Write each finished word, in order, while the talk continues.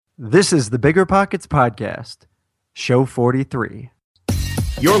This is the Bigger Pockets Podcast, show 43.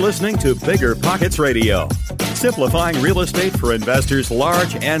 You're listening to Bigger Pockets Radio, simplifying real estate for investors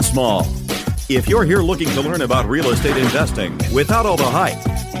large and small. If you're here looking to learn about real estate investing without all the hype,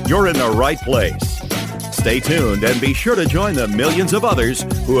 you're in the right place. Stay tuned and be sure to join the millions of others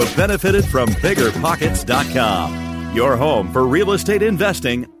who have benefited from BiggerPockets.com, your home for real estate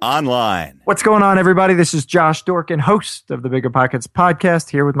investing online. What's going on, everybody? This is Josh Dorkin, host of the Bigger Pockets Podcast,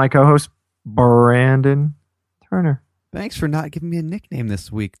 here with my co-host, Brandon Turner. Thanks for not giving me a nickname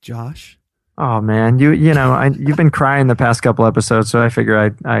this week, Josh. Oh man, you've been crying the past couple episodes, so I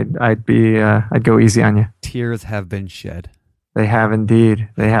figure I'd go easy on you. Tears have been shed. They have indeed.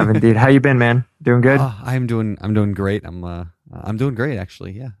 How you been, man? Doing good? I'm doing great. I'm doing great,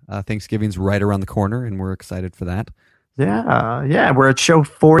 actually. Yeah. Thanksgiving's right around the corner, and we're excited for that. Yeah. We're at show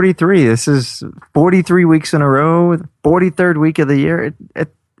 43. This is 43 weeks in a row, 43rd week of the year.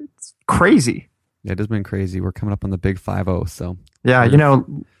 It's crazy. Yeah, it has been crazy. We're coming up on the big 5-0. So yeah,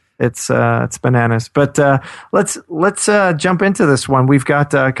 it's bananas. But let's jump into this one. We've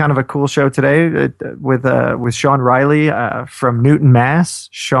got kind of a cool show today with Sean Riley from Newton, Mass.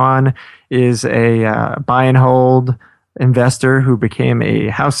 Sean is a buy and hold investor who became a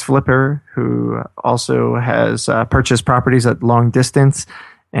house flipper, who also has purchased properties at long distance.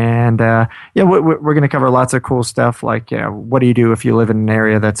 And we're going to cover lots of cool stuff, like what do you do if you live in an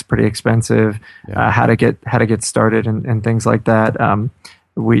area that's pretty expensive, how to get started, and things like that.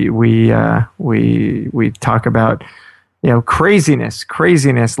 We talk about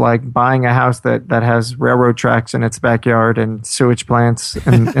craziness like buying a house that has railroad tracks in its backyard and sewage plants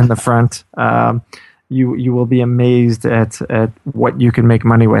in the front. You will be amazed at what you can make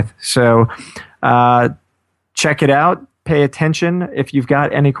money with. So check it out. Pay attention. If you've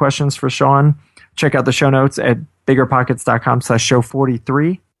got any questions for Sean, check out the show notes at biggerpockets.com/show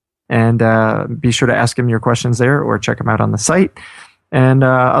 43. And be sure to ask him your questions there or check him out on the site. And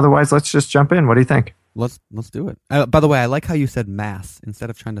otherwise, let's just jump in. What do you think? Let's do it. By the way, I like how you said Mass instead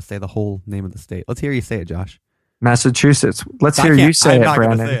of trying to say the whole name of the state. Let's hear you say it, Josh. Massachusetts. Let's hear you say it,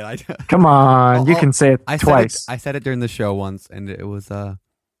 Brandon. Say it. Come on, you can say it twice. I said it during the show once, and it was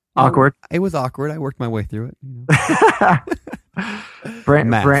awkward. It was awkward. I worked my way through it.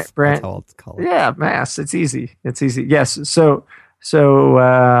 Mass. That's how it's called. Yeah, Mass. It's easy. Yes. So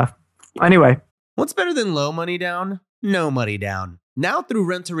anyway, what's better than low money down? No money down. Now through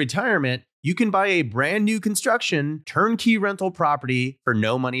Rent to Retirement, you can buy a brand new construction turnkey rental property for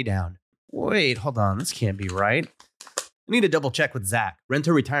no money down. Wait, hold on. This can't be right. I need to double check with Zach, Rent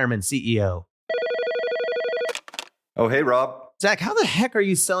to Retirement CEO. Oh, hey, Rob. Zach, how the heck are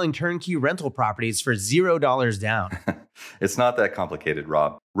you selling turnkey rental properties for $0 down? It's not that complicated,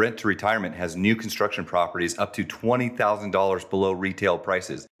 Rob. Rent to Retirement has new construction properties up to $20,000 below retail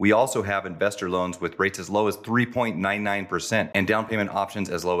prices. We also have investor loans with rates as low as 3.99% and down payment options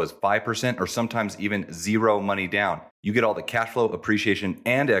as low as 5% or sometimes even zero money down. You get all the cash flow, appreciation,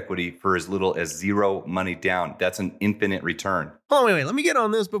 and equity for as little as zero money down. That's an infinite return. Oh, wait. Let me get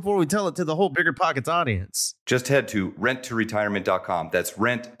on this before we tell it to the whole Bigger Pockets audience. Just head to renttoretirement.com. That's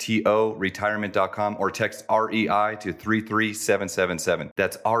renttoretirement.com or text REI to 33777.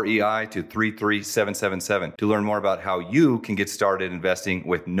 That's REI to 33777 to learn more about how you can get started investing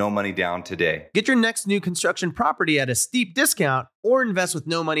with no money down today. Get your next new construction property at a steep discount or invest with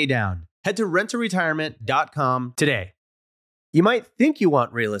no money down. Head to renttoretirement.com today. You might think you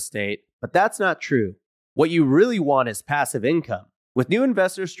want real estate, but that's not true. What you really want is passive income. With new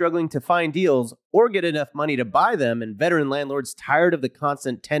investors struggling to find deals or get enough money to buy them and veteran landlords tired of the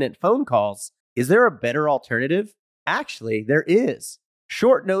constant tenant phone calls, is there a better alternative? Actually, there is.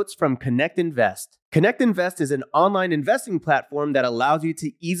 Short notes from Connect Invest. Connect Invest is an online investing platform that allows you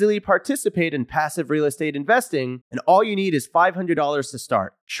to easily participate in passive real estate investing, and all you need is $500 to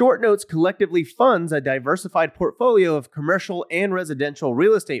start. Short Notes collectively funds a diversified portfolio of commercial and residential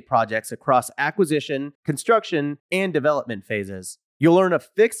real estate projects across acquisition, construction, and development phases. You'll earn a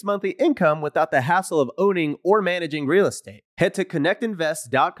fixed monthly income without the hassle of owning or managing real estate. Head to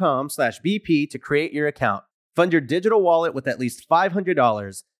connectinvest.com/BP to create your account. Fund your digital wallet with at least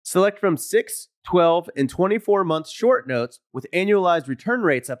 $500. Select from 6, 12, and 24-month short notes with annualized return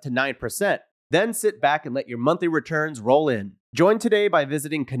rates up to 9%. Then sit back and let your monthly returns roll in. Join today by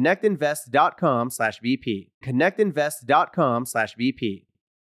visiting connectinvest.com/BP. Connectinvest.com/BP.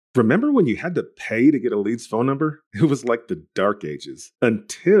 Remember when you had to pay to get a lead's phone number? It was like the dark ages.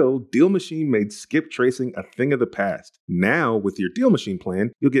 Until Deal Machine made skip tracing a thing of the past. Now, with your Deal Machine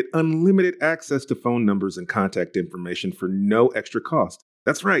plan, you'll get unlimited access to phone numbers and contact information for no extra cost.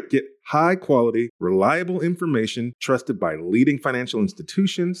 That's right. Get high quality, reliable information trusted by leading financial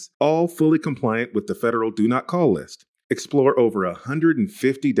institutions, all fully compliant with the federal Do Not Call list. Explore over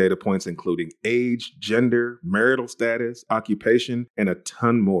 150 data points, including age, gender, marital status, occupation, and a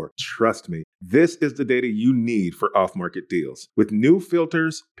ton more. Trust me, this is the data you need for off-market deals. With new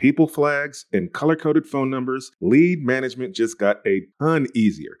filters, people flags, and color-coded phone numbers, lead management just got a ton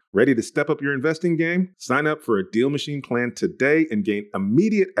easier. Ready to step up your investing game? Sign up for a Deal Machine plan today and gain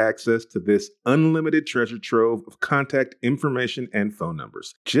immediate access to this unlimited treasure trove of contact information and phone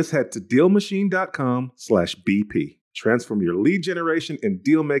numbers. Just head to DealMachine.com/BP. Transform your lead generation and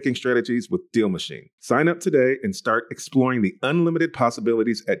deal-making strategies with Deal Machine. Sign up today and start exploring the unlimited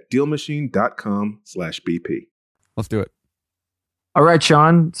possibilities at DealMachine.com/BP. Let's do it. All right,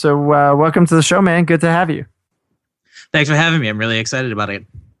 Sean. So welcome to the show, man. Good to have you. Thanks for having me. I'm really excited about it.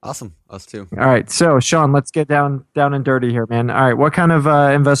 Awesome. Us too. All right. So, Sean, let's get down and dirty here, man. All right. What kind of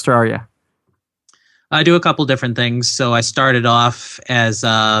investor are you? I do a couple different things. So I started off as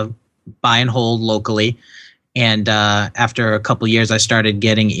buy and hold locally. And after a couple years, I started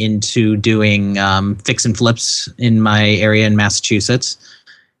getting into doing fix and flips in my area in Massachusetts.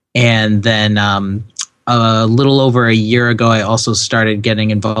 And then a little over a year ago, I also started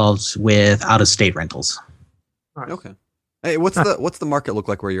getting involved with out-of-state rentals. Okay. Hey, what's the market look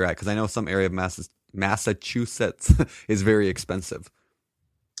like where you're at? Because I know some area of Massachusetts is very expensive.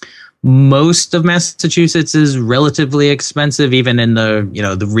 Most of Massachusetts is relatively expensive, even in the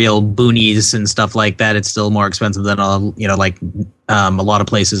the real boonies and stuff like that. It's still more expensive than a lot of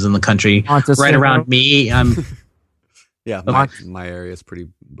places in the country. Right around me, yeah, my area is pretty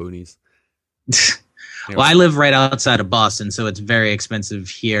boonies. Well, I live right outside of Boston, so it's very expensive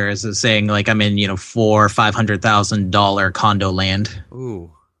here. As I was saying, like I'm in $400,000 or $500,000 condo land.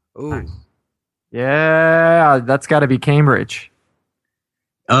 Ooh. Nice. Yeah, that's got to be Cambridge.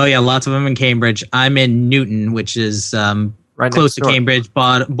 Oh, yeah, lots of them in Cambridge. I'm in Newton, which is right close to Cambridge,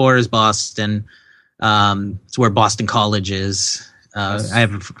 borders Boston. It's where Boston College is. I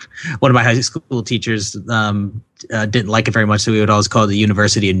have one of my high school teachers didn't like it very much, so we would always call it the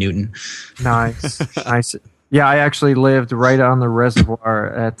University of Newton. Nice. Nice. Yeah, I actually lived right on the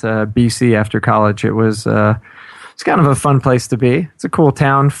reservoir at BC after college. It's kind of a fun place to be. It's a cool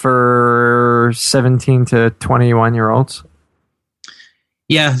town for 17 to 21-year-olds.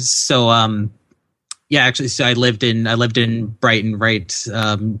 Yeah. So, actually, so I lived in Brighton, right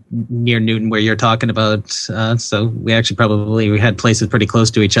near Newton, where you're talking about. So we had places pretty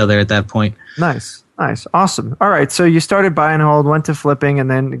close to each other at that point. Nice, awesome. All right, so you started buy and hold, went to flipping, and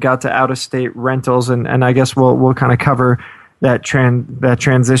then got to out-of-state rentals, and I guess we'll kind of cover that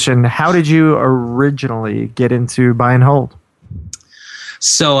transition. How did you originally get into buy and hold?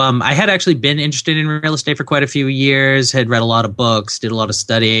 So I had actually been interested in real estate for quite a few years, had read a lot of books, did a lot of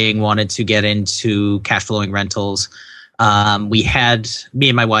studying, wanted to get into cash flowing rentals. Me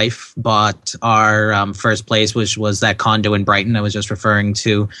and my wife bought our first place, which was that condo in Brighton I was just referring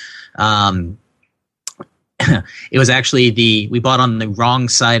to. It was actually we bought on the wrong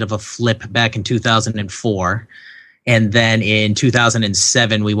side of a flip back in 2004. And then in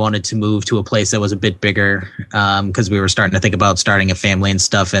 2007, we wanted to move to a place that was a bit bigger because we were starting to think about starting a family and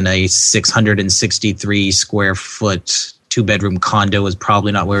stuff. And a 663 square foot 2-bedroom condo was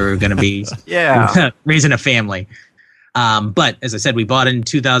probably not where we were going to be raising a family. But as I said, we bought in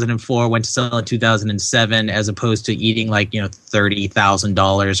 2004, went to sell in 2007, as opposed to eating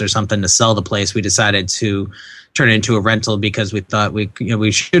 $30,000 or something to sell the place. We decided to turn it into a rental because we thought we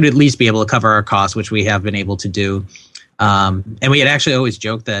should at least be able to cover our costs, which we have been able to do. And we had actually always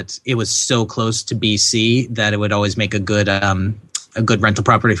joked that it was so close to BC that it would always make a good rental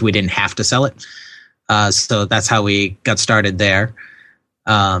property if we didn't have to sell it. So that's how we got started there.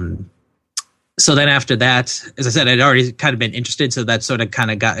 So then after that, as I said, I'd already kind of been interested. So that sort of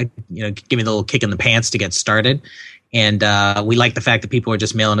kind of got, give me the little kick in the pants to get started. And we liked the fact that people were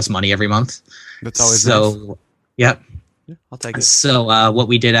just mailing us money every month. That's always nice. Yep. Yeah, I'll take it. So what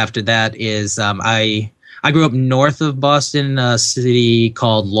we did after that is I grew up north of Boston, a city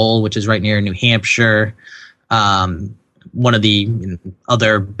called Lowell, which is right near New Hampshire. One of the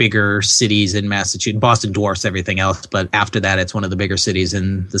other bigger cities in Massachusetts. Boston dwarfs everything else, but after that, it's one of the bigger cities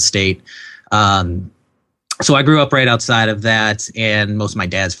in the state. So I grew up right outside of that, and most of my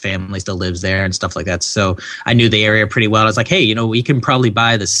dad's family still lives there and stuff like that. So I knew the area pretty well. I was like, hey, we can probably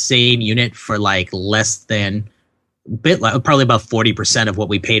buy the same unit for less than probably about 40% of what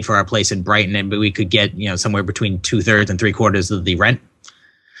we paid for our place in Brighton, and we could get somewhere between 2/3 and 3/4 of the rent.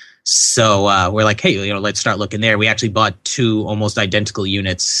 So we're like, hey, let's start looking there. We actually bought 2 almost identical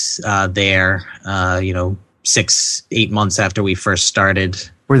units there, 6-8 months after we first started.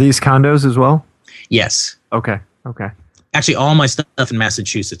 Were these condos as well? Yes. Okay. Actually, all my stuff in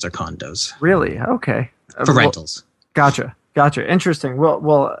Massachusetts are condos. Really? Okay. For rentals. Gotcha. Interesting.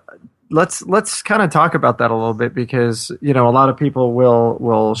 Well, let's kind of talk about that a little bit, because a lot of people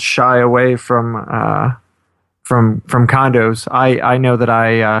will shy away from condos. I know that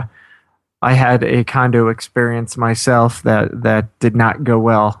I had a condo experience myself that did not go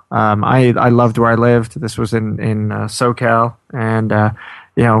well. I loved where I lived. This was in SoCal, and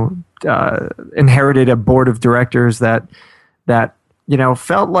inherited a board of directors that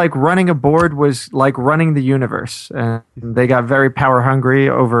felt like running a board was like running the universe. And they got very power hungry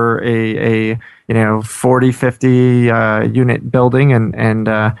over a 40, 50 unit building,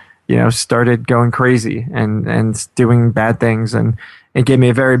 and started going crazy and doing bad things, and it gave me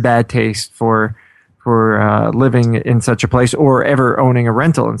a very bad taste for living in such a place, or ever owning a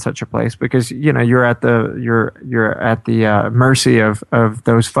rental in such a place, because you're at the mercy of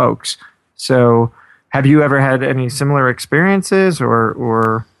those folks. So, have you ever had any similar experiences,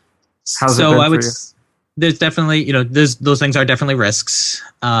 or how's it been for you? There's definitely those things are definitely risks.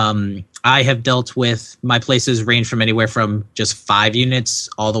 I have dealt with, my places range from anywhere from just 5 units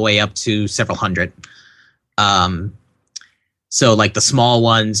all the way up to several hundred. So like the small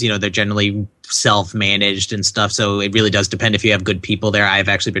ones, they're generally self-managed and stuff. So it really does depend if you have good people there. I've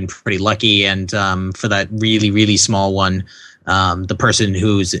actually been pretty lucky. And for that really, really small one, the person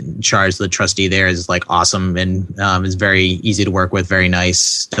who's in charge, the trustee there, is like awesome and is very easy to work with, very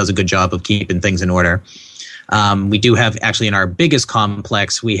nice, does a good job of keeping things in order. We do have, actually, in our biggest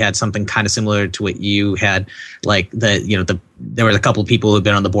complex, we had something kind of similar to what you had. Like there was a couple of people who've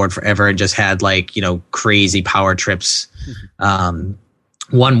been on the board forever and just had crazy power trips.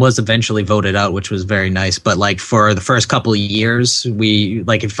 One was eventually voted out, which was very nice. But for the first couple of years,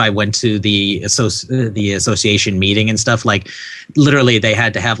 if I went to the association meeting and stuff, literally they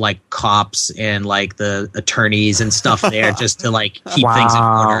had to have cops and the attorneys and stuff there just to keep things in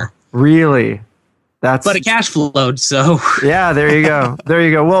order. Really? But it cash flowed, so yeah. There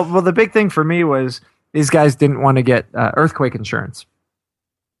you go. Well, the big thing for me was these guys didn't want to get earthquake insurance,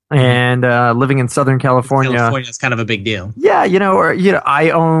 and living in Southern California is kind of a big deal. Yeah,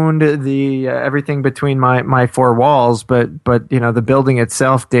 I owned the everything between my 4 walls, but the building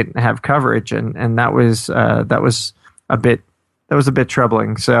itself didn't have coverage, and that was a bit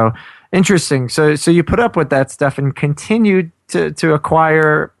troubling. So interesting. So you put up with that stuff and continued to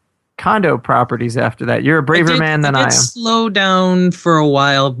acquire condo properties after that. You're a braver man than I am. Slow down for a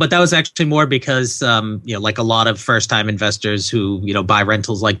while, but that was actually more because like a lot of first-time investors who buy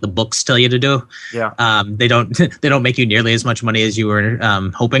rentals like the books tell you to do. Yeah. They don't make you nearly as much money as you were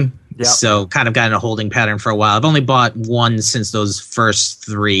hoping. Yeah. So kind of got in a holding pattern for a while. I've only bought one since those first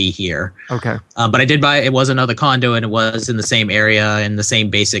 3 here. Okay. But I did buy, it was another condo, and it was in the same area and the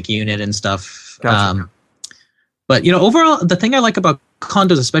same basic unit and stuff. Gotcha. But overall, the thing I like about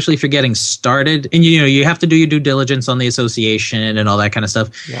condos, especially if you're getting started, and you have to do your due diligence on the association and all that kind of stuff,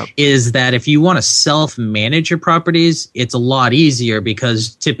 yep, is that if you want to self-manage your properties, it's a lot easier,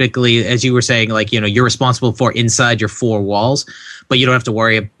 because typically, as you were saying, you're responsible for inside your 4 walls, but you don't have to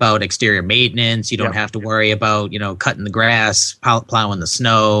worry about exterior maintenance. You don't Yep. have to worry about cutting the grass, plowing the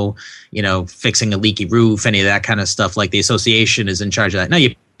snow, fixing a leaky roof, any of that kind of stuff. Like the association is in charge of that. Now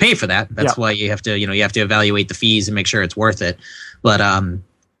you pay for that. That's why you have to, you have to evaluate the fees and make sure it's worth it. But,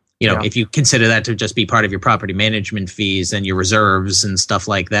 if you consider that to just be part of your property management fees and your reserves and stuff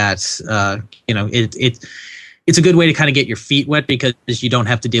like that, it's a good way to kind of get your feet wet, because you don't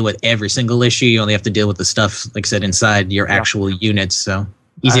have to deal with every single issue. You only have to deal with the stuff, like I said, inside your actual units. So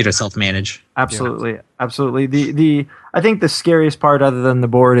easier to self-manage. Absolutely. The I think the scariest part, other than the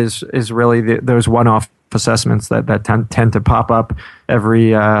board, is really those one-off assessments that tend to pop up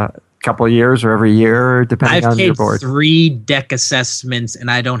every couple of years or every year, depending on your board. I've paid 3 deck assessments,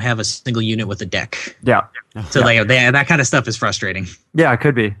 and I don't have a single unit with a deck. Yeah. So that kind of stuff is frustrating. Yeah, it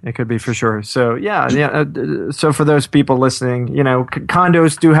could be for sure. So so for those people listening,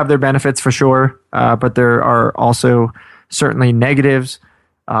 condos do have their benefits for sure, but there are also certainly negatives.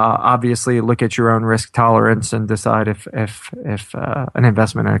 Obviously, look at your own risk tolerance and decide if an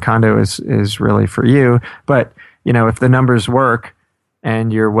investment in a condo is really for you. But if the numbers work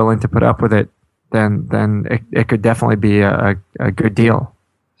and you're willing to put up with it, then it could definitely be a good deal.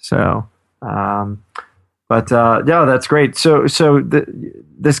 So, that's great. So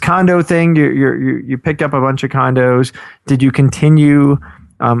this condo thing, you picked up a bunch of condos. Did you continue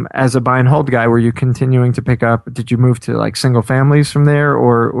as a buy and hold guy? Were you continuing to pick up? Did you move to single families from there,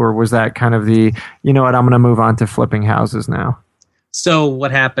 or was that kind of the I'm going to move on to flipping houses now? So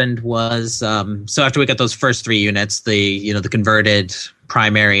what happened was, so after we got those first 3 units, the converted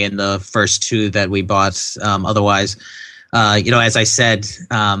primary and the first 2 that we bought, otherwise, as I said,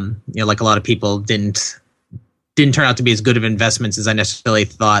 like a lot of people didn't turn out to be as good of investments as I necessarily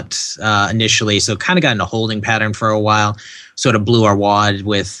thought initially. So kind of got in a holding pattern for a while, sort of blew our wad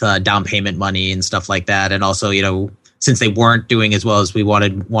with down payment money and stuff like that. And also, since they weren't doing as well as we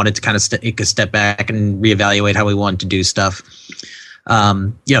wanted to kind of take a step back and reevaluate how we wanted to do stuff.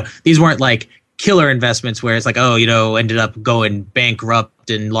 These weren't like killer investments where it's like, ended up going bankrupt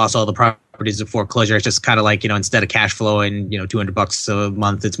and lost all the properties of foreclosure. It's just kind of like, instead of cash flowing, $200 a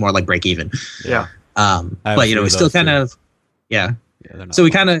month, it's more like break even. Yeah. But we still kind of, yeah. So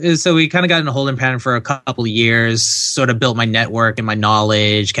we kind of got in a holding pattern for a couple of years, sort of built my network and my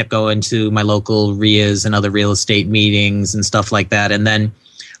knowledge, kept going to my local RIAs and other real estate meetings and stuff like that. And then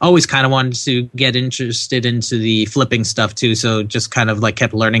always kind of wanted to get interested into the flipping stuff too. So just kind of like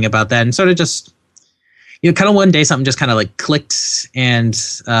kept learning about that and sort of just, kind of one day something just kind of like clicked and,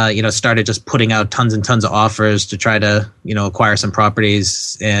 started just putting out tons and tons of offers to try to, acquire some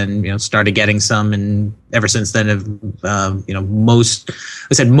properties and, started getting some. And ever since then, have,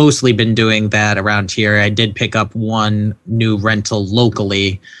 mostly been doing that around here. I did pick up one new rental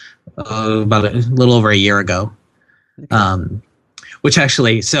locally about a little over a year ago. Okay. Which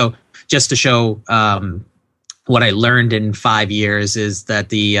actually, so just to show what I learned in 5 years is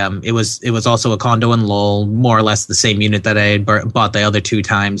that it was also a condo in Lowell, more or less the same unit that I had bought the other 2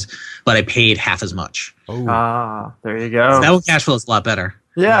 times, but I paid half as much. Oh, there you go. So that one cash flow is a lot better.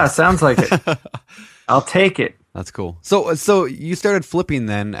 Yeah, sounds like it. I'll take it. That's cool. So you started flipping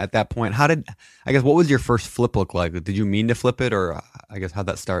then at that point. What was your first flip look like? Did you mean to flip it, or how'd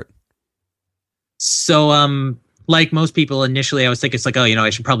that start? So, like most people, initially I was thinking it's like, I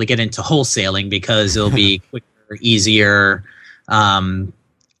should probably get into wholesaling because it'll be quicker, easier than,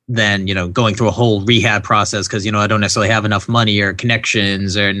 going through a whole rehab process because, I don't necessarily have enough money or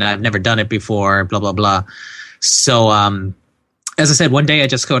connections and I've never done it before, blah, blah, blah. So, as I said, one day I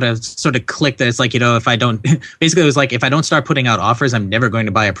just sort of clicked that it's like, if I don't, basically it was like, if I don't start putting out offers, I'm never going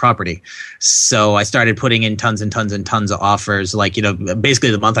to buy a property. So I started putting in tons and tons and tons of offers. Like,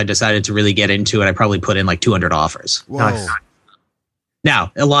 basically the month I decided to really get into it, I probably put in like 200 offers. Nice.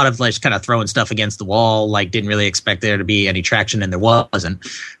 Now, a lot of like kind of throwing stuff against the wall, like didn't really expect there to be any traction and there wasn't.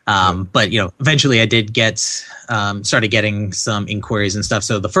 But, eventually I did started getting some inquiries and stuff.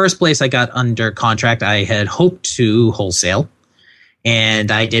 So the first place I got under contract, I had hoped to wholesale. And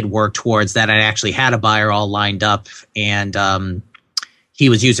I did work towards that. I actually had a buyer all lined up, and he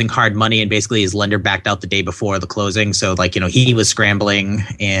was using hard money, and basically his lender backed out the day before the closing. So, he was scrambling,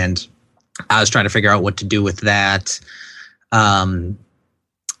 and I was trying to figure out what to do with that.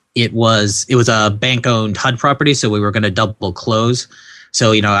 It was a bank-owned HUD property, so we were going to double close.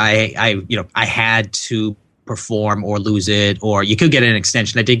 So, I had to perform or lose it, or you could get an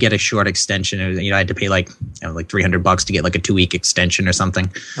extension. I did get a short extension. I had to pay like $300 to get like a 2-week extension or something.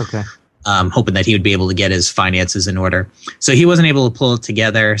 Okay. Hoping that he would be able to get his finances in order. So he wasn't able to pull it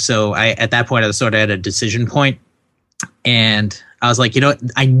together. So at that point I was sort of at a decision point, and I was like,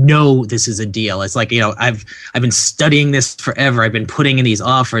 I know this is a deal. It's like, I've been studying this forever. I've been putting in these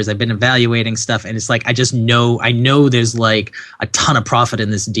offers. I've been evaluating stuff. And it's like, I know there's like a ton of profit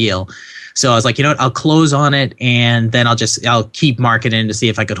in this deal. So I was like, I'll close on it, and then I'll keep marketing to see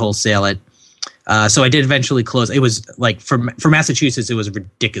if I could wholesale it. So I did eventually close. It was like for Massachusetts, it was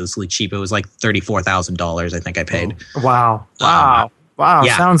ridiculously cheap. It was like $34,000. I think I paid. Wow.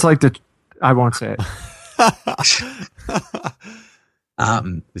 Yeah. Sounds like I won't say it.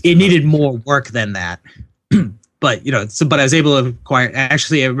 It needed more work than that. But, but I was able to acquire.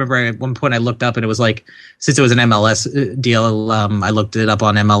 Actually, I remember at one point I looked up, and it was like, since it was an MLS deal, I looked it up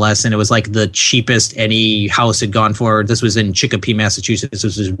on MLS, and it was like the cheapest any house had gone for. This was in Chicopee, Massachusetts.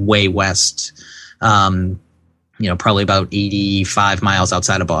 This was way west, probably about 85 miles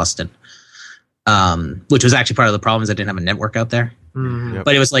outside of Boston, which was actually part of the problem is I didn't have a network out there. Mm-hmm. Yep.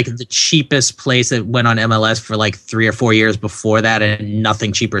 But it was like the cheapest place that went on MLS for like 3 or 4 years before that, and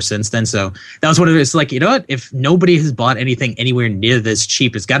nothing cheaper since then. So that was what it was like. What? If nobody has bought anything anywhere near this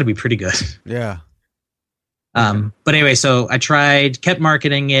cheap, it's got to be pretty good. Yeah. But anyway, so I kept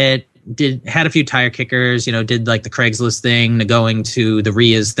marketing it, had a few tire kickers, did like the Craigslist thing, going to the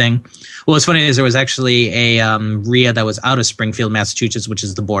RIAs thing. Well, what's funny is there was actually a RIA that was out of Springfield, Massachusetts, which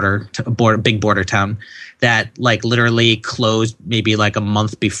is the big border town, that like literally closed maybe like a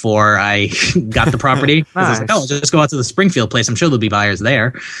month before I got the property. Nice. I was like, oh, just go out to the Springfield place. I'm sure there'll be buyers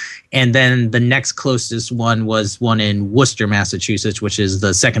there. And then the next closest one was one in Worcester, Massachusetts, which is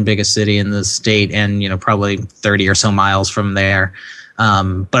the second biggest city in the state, and probably 30 or so miles from there. But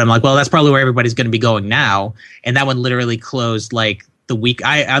I'm like, well, that's probably where everybody's going to be going now. And that one literally closed like the week.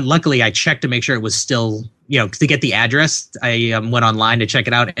 Luckily I checked to make sure it was still, to get the address. I went online to check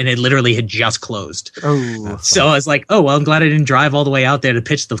it out, and it literally had just closed. Oh, so I was like, oh, well, I'm glad I didn't drive all the way out there to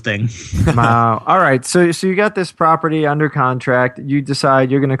pitch the thing. wow. All right. So you got this property under contract. You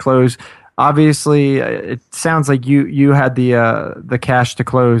decide you're going to close. Obviously, it sounds like you had the cash to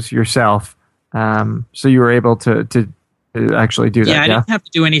close yourself. So you were able to actually do that. Yeah, I didn't have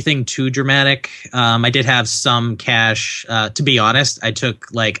to do anything too dramatic. I did have some cash. To be honest, I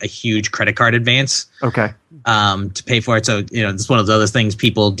took like a huge credit card advance. Okay. To pay for it. So, it's one of those other things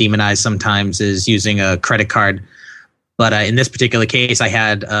people demonize sometimes is using a credit card. But in this particular case, I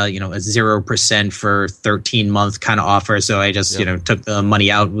had, a 0% for 13-month kind of offer. So I just, took the money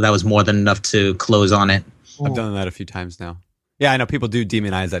out. That was more than enough to close on it. I've done that a few times now. Yeah, I know people do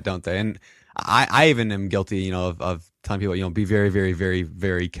demonize that, don't they? And I even am guilty, of telling people, be very, very, very,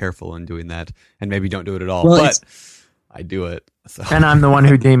 very careful in doing that, and maybe don't do it at all. Well, but I do it. So. And I'm the one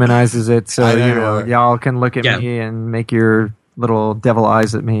who demonizes it, so y'all can look at me and make your little devil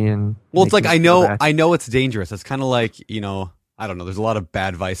eyes at me. And well, it's like I know it's dangerous. It's kind of like I don't know. There's a lot of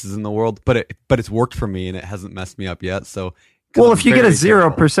bad vices in the world, but it's worked for me and it hasn't messed me up yet. So. Well, if you get a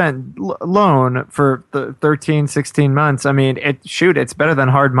 0% loan for the 13, 16 months, I mean, it's better than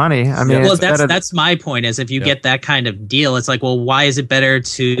hard money. I mean, well, that's my point is if you get that kind of deal, it's like, well, why is it better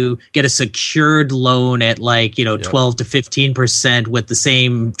to get a secured loan at like, 12 to 15% with the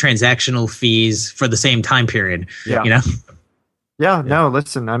same transactional fees for the same time period? Yeah. Yeah, no,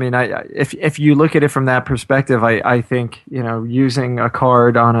 listen, I mean, if you look at it from that perspective, I think, using a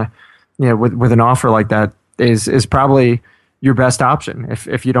card on with an offer like that is probably your best option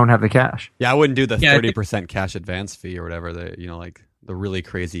if you don't have the cash. Yeah, I wouldn't do the 30% cash advance fee or whatever, like the really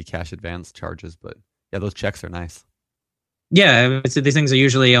crazy cash advance charges, but yeah, those checks are nice. Yeah, so these things are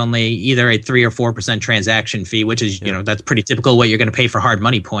usually only either a 3 or 4% transaction fee, which is, that's pretty typical what you're going to pay for hard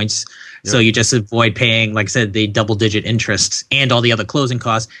money points. Yep. So you just avoid paying, like I said, the double-digit interest and all the other closing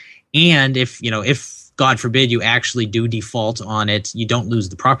costs. And if God forbid you actually do default on it, you don't lose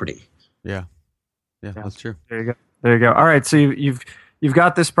the property. Yeah, that's true. There you go. All right, so you've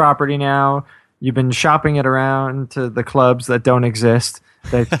got this property now. You've been shopping it around to the clubs that don't exist,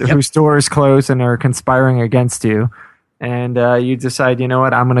 whose doors close and are conspiring against you, and you decide, you know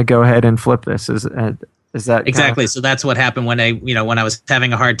what, I'm going to go ahead and flip this. Is that exactly? So that's what happened when I was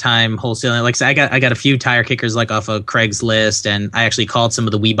having a hard time wholesaling. Like I got a few tire kickers like off of Craigslist, and I actually called some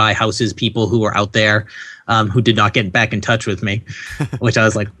of the We Buy Houses people who were out there, who did not get back in touch with me, which I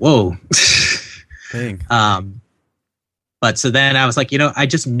was like, whoa. Dang. But so then I was like, I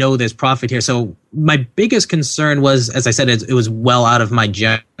just know there's profit here. So my biggest concern was, as I said, it was well out of my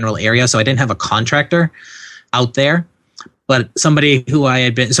general area. So I didn't have a contractor out there, but somebody who I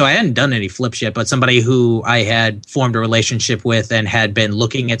hadn't done any flips yet, but somebody who I had formed a relationship with and had been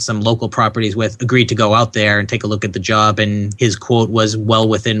looking at some local properties with agreed to go out there and take a look at the job. And his quote was well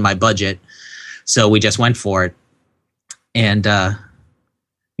within my budget. So we just went for it. And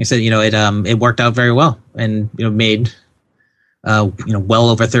he said, it worked out very well and, made well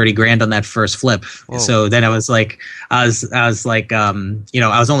over 30 grand on that first flip. Whoa. So then I was like, I was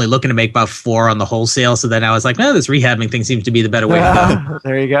only looking to make about 4 on the wholesale. So then I was like, this rehabbing thing seems to be the better way to go.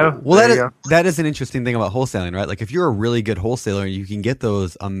 There you go. Well, that is an interesting thing about wholesaling, right? Like if you're a really good wholesaler and you can get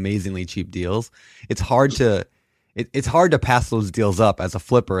those amazingly cheap deals, it's hard to pass those deals up as a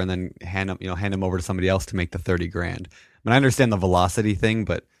flipper and then hand them over to somebody else to make the 30 grand. I mean, I understand the velocity thing,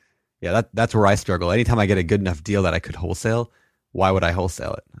 but yeah, that's where I struggle. Anytime I get a good enough deal that I could wholesale, why would I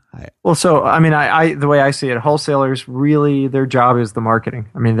wholesale it? Well, so I mean, I the way I see it, wholesalers really their job is the marketing.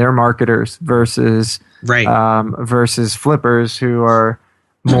 I mean, they're marketers versus flippers who are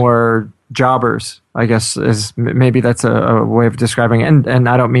more jobbers. I guess is maybe that's a way of describing it. And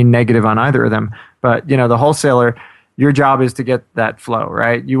I don't mean negative on either of them, but the wholesaler, your job is to get that flow,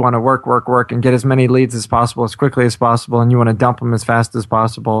 right? You want to work, and get as many leads as possible, as quickly as possible, and you want to dump them as fast as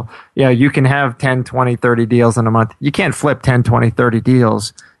possible. Yeah, you can have 10, 20, 30 deals in a month. You can't flip 10, 20, 30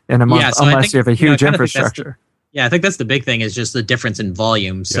 deals in a month unless you have a huge infrastructure. I think that's the big thing is just the difference in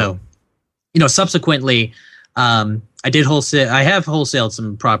volume. So, subsequently, I did wholesale. I have wholesaled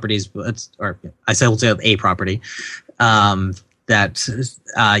some properties, or I wholesaled a property. That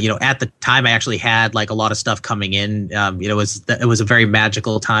at the time I actually had like a lot of stuff coming in. It was a very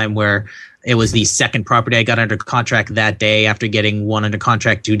magical time where it was the second property I got under contract that day after getting one under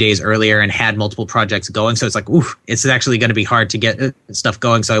contract 2 days earlier and had multiple projects going. So it's like, it's actually going to be hard to get stuff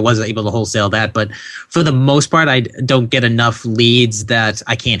going. So I wasn't able to wholesale that. But for the most part, I don't get enough leads that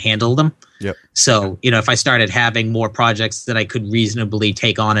I can't handle them. Yep. So, if I started having more projects that I could reasonably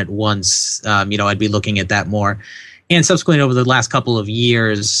take on at once, I'd be looking at that more. And subsequently, over the last couple of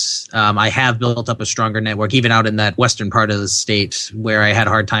years, I have built up a stronger network, even out in that western part of the state where I had a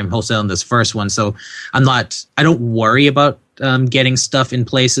hard time wholesaling this first one. So I don't worry about getting stuff in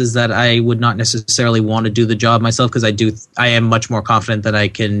places that I would not necessarily want to do the job myself, because I am much more confident that I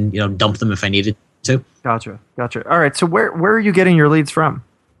can, dump them if I needed to. Gotcha. All right. So where are you getting your leads from?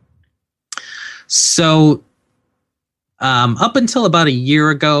 So up until about a year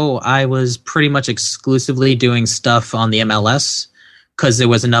ago, I was pretty much exclusively doing stuff on the MLS because there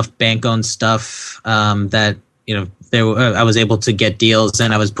was enough bank-owned stuff that I was able to get deals,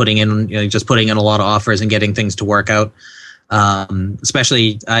 and I was putting in a lot of offers and getting things to work out.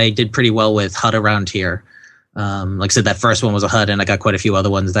 Especially, I did pretty well with HUD around here. Like I said, that first one was a HUD, and I got quite a few other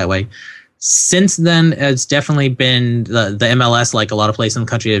ones that way. Since then, it's definitely been the MLS, like a lot of places in the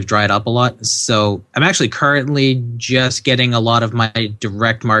country, have dried up a lot. So I'm actually currently just getting a lot of my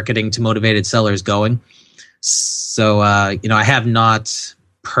direct marketing to motivated sellers going. So, I have not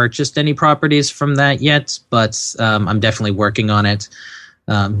purchased any properties from that yet, but I'm definitely working on it.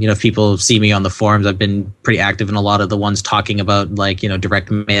 If people see me on the forums, I've been pretty active in a lot of the ones talking about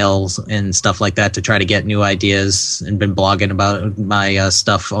direct mails and stuff like that to try to get new ideas, and been blogging about my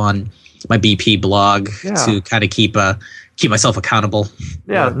stuff on my BP blog to kind of keep myself accountable.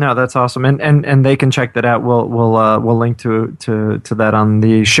 Yeah, no, that's awesome, and they can check that out. We'll link to that on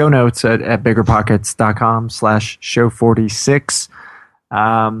the show notes at biggerpockets.com/show46.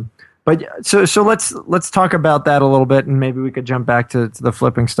 But so let's talk about that a little bit, and maybe we could jump back to the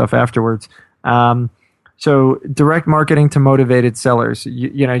flipping stuff afterwards. So direct marketing to motivated sellers.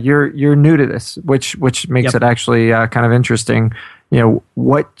 You're new to this, which makes it actually kind of interesting.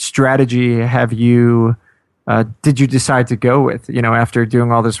 What strategy have you did you decide to go with? After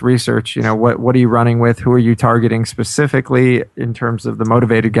doing all this research, what are you running with? Who are you targeting specifically in terms of the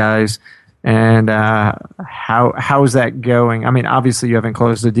motivated guys? And how is that going? I mean, obviously you haven't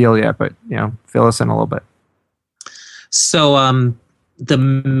closed the deal yet, but fill us in a little bit. So the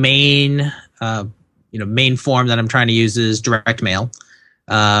main form that I'm trying to use is direct mail,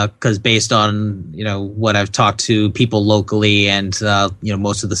 because based on what I've talked to people locally and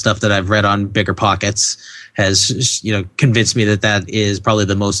most of the stuff that I've read on Bigger Pockets has convinced me that is probably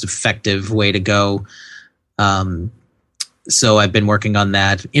the most effective way to go. So I've been working on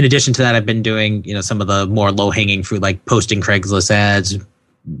that. In addition to that, I've been doing some of the more low hanging fruit, like posting Craigslist ads,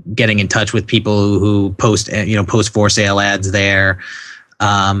 getting in touch with people who post for sale ads there.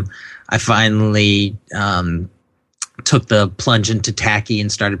 I finally took the plunge into tacky and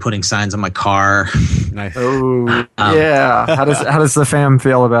started putting signs on my car. Nice. Oh, yeah. How does the fam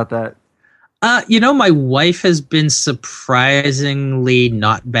feel about that? My wife has been surprisingly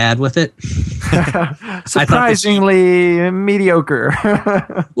not bad with it. Surprisingly mediocre.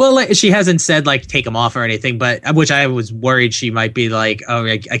 Well, she hasn't said take them off or anything, but which I was worried she might be like, oh,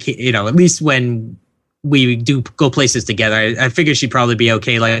 I can't, at least when we do go places together, I figured she'd probably be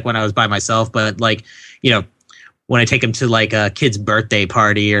okay, like when I was by myself, but when I take him to a kid's birthday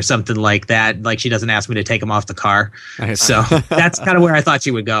party or something like that, she doesn't ask me to take him off the car. Nice. So that's kind of where I thought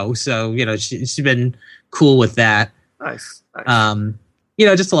she would go. So, she's been cool with that. Nice.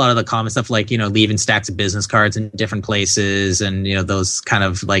 Just a lot of the common stuff leaving stacks of business cards in different places and, those kind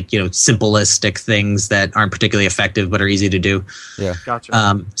of simplistic things that aren't particularly effective but are easy to do. Yeah.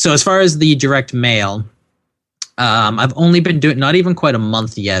 Gotcha. So as far as the direct mail, I've only been doing not even quite a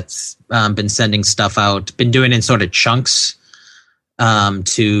month yet. Been sending stuff out. Been doing it in sort of chunks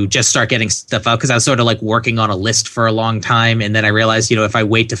to just start getting stuff out, because I was sort of working on a list for a long time, and then I realized if I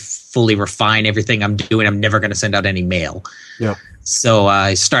wait to fully refine everything I'm doing, I'm never going to send out any mail. Yeah. So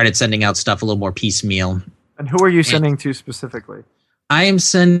I started sending out stuff a little more piecemeal. And who are you sending to specifically? I am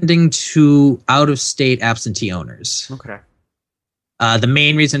sending to out-of-state absentee owners. Okay. The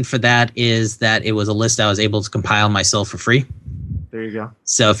main reason for that is that it was a list I was able to compile myself for free. There you go.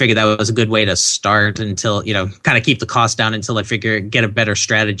 So I figured that was a good way to start until, kind of keep the cost down until I get a better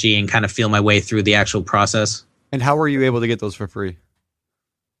strategy and kind of feel my way through the actual process. And how were you able to get those for free?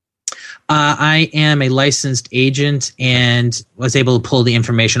 I am a licensed agent and was able to pull the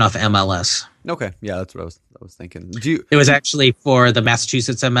information off MLS. Okay. Yeah, that's what I was I was thinking. Do you? It was actually for the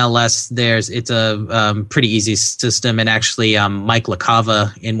Massachusetts MLS. It's a pretty easy system, and actually, Mike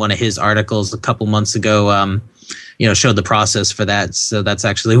LaCava in one of his articles a couple months ago, showed the process for that. So that's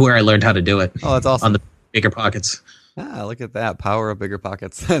actually where I learned how to do it. Oh, that's awesome. On the Bigger Pockets. Ah, look at that power of Bigger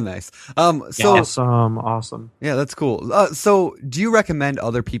Pockets. Nice. Awesome. Yeah, that's cool. So, do you recommend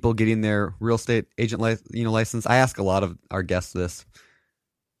other people getting their real estate agent license? I ask a lot of our guests this.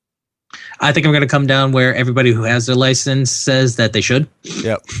 I think I'm going to come down where everybody who has their license says that they should.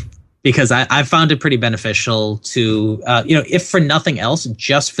 Yep. Because I found it pretty beneficial to, if for nothing else,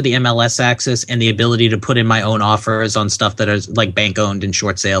 just for the MLS access and the ability to put in my own offers on stuff that is like bank owned and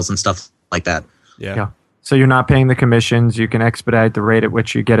short sales and stuff like that. Yeah. So you're not paying the commissions. You can expedite the rate at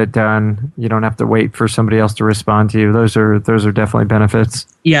which you get it done. You don't have to wait for somebody else to respond to you. Those are definitely benefits.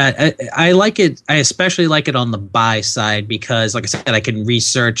 Yeah, I like it. I especially like it on the buy side because, like I said, I can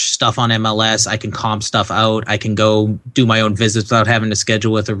research stuff on MLS. I can comp stuff out. I can go do my own visits without having to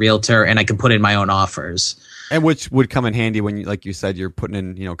schedule with a realtor, and I can put in my own offers. And which would come in handy when, like you said, you're putting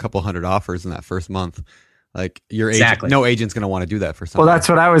in a couple hundred offers in that first month. Like your agent, no agent's going to want to do that for something. Well, that's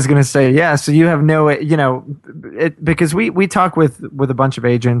what I was going to say. Yeah. So you have because we talk with a bunch of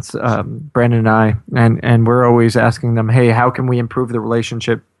agents, Brandon and I, and we're always asking them, hey, how can we improve the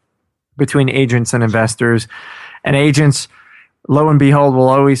relationship between agents and investors? And agents, lo and behold, will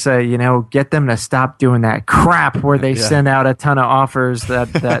always say, get them to stop doing that crap where they send out a ton of offers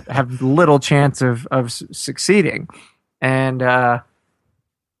that have little chance of succeeding.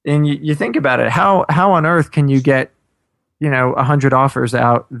 And you think about it, how on earth can you get, 100 offers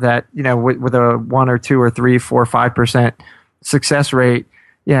out that, with a 1 or 2 or 3, 4, 5% success rate,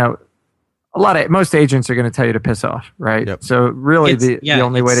 most agents are going to tell you to piss off, right? Yep. So really the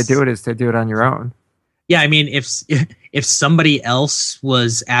only way to do it is to do it on your own. Yeah. I mean, if somebody else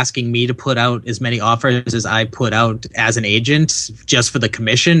was asking me to put out as many offers as I put out as an agent just for the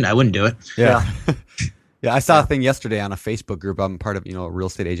commission, I wouldn't do it. Yeah. Yeah, I saw a thing yesterday on a Facebook group. I'm part of, a real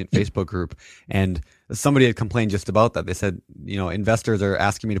estate agent Facebook group, and somebody had complained just about that. They said, investors are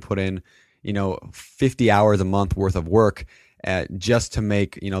asking me to put in, 50 hours a month worth of work just to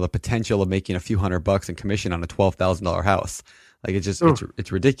make, the potential of making a few $100 in commission on a $12,000 house. Like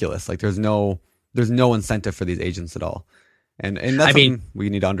it's ridiculous. Like there's no incentive for these agents at all, and that's something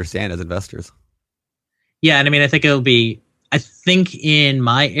we need to understand as investors. Yeah, and I think in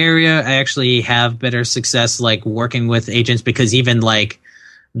my area, I actually have better success like working with agents because even like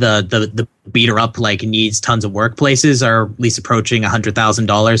the beater up like needs tons of workplaces are at least approaching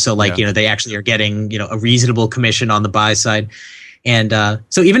 $100,000. So like, they actually are getting, a reasonable commission on the buy side. And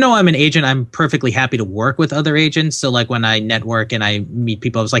so even though I'm an agent, I'm perfectly happy to work with other agents. So like when I network and I meet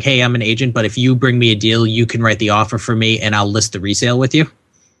people, I was like, hey, I'm an agent, but if you bring me a deal, you can write the offer for me and I'll list the resale with you.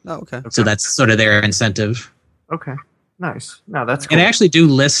 Oh, okay. So that's sort of their incentive. Okay. Nice. No, that's cool. And I actually do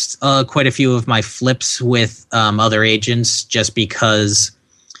list quite a few of my flips with other agents just because,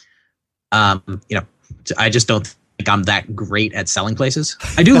 I just don't think I'm that great at selling places.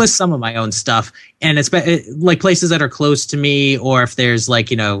 I do list some of my own stuff, and it's like places that are close to me, or if there's like,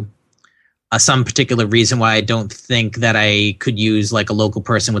 some particular reason why I don't think that I could use like a local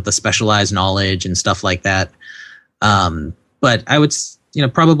person with the specialized knowledge and stuff like that. But I would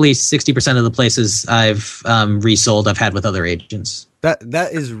probably 60% of the places I've resold, I've had with other agents. That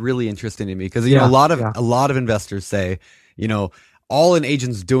is really interesting to me because a lot of investors say, all an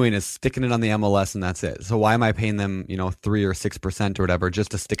agent's doing is sticking it on the MLS and that's it. So why am I paying them, 3 or 6% or whatever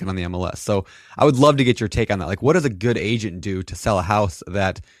just to stick it on the MLS? So I would love to get your take on that. Like, what does a good agent do to sell a house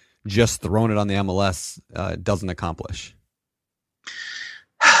that just throwing it on the MLS doesn't accomplish?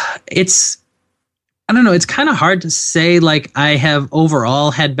 I don't know. It's kind of hard to say. Like I have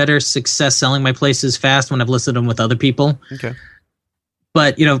overall had better success selling my places fast when I've listed them with other people. Okay.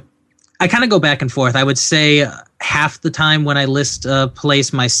 But, I kind of go back and forth. I would say half the time when I list a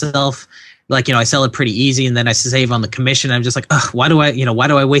place myself, like, I sell it pretty easy and then I save on the commission. I'm just like, why do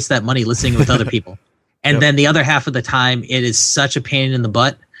I waste that money listing it with other people? And then the other half of the time, it is such a pain in the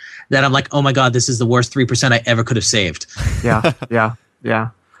butt that I'm like, oh my God, this is the worst 3% I ever could have saved. Yeah.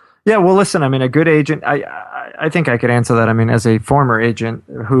 Yeah, well, listen, a good agent, I think I could answer that. As a former agent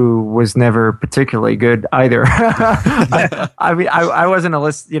who was never particularly good either. I wasn't a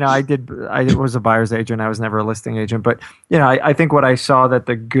list, I was a buyer's agent. I was never a listing agent. But, I think what I saw that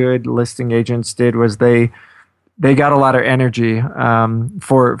the good listing agents did was they got a lot of energy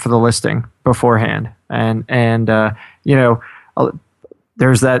for the listing beforehand. And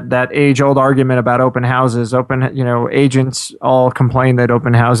there's that age-old argument about open houses. Agents all complain that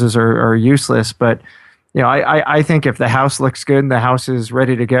open houses are useless, but I think if the house looks good and the house is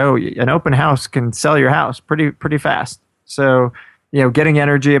ready to go, an open house can sell your house pretty fast. So, getting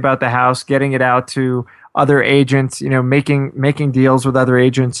energy about the house, getting it out to other agents, making deals with other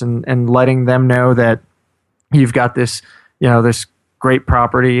agents and letting them know that you've got this, this great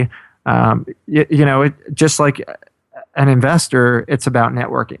property. Just like an investor, it's about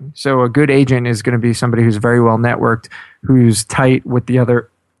networking. So a good agent is going to be somebody who's very well networked, who's tight with the other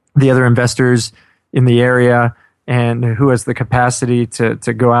investors in the area, and who has the capacity to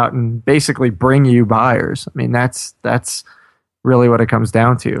go out and basically bring you buyers. I mean, that's really what it comes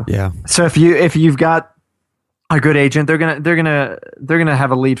down to. Yeah. So if you've got a good agent, they're gonna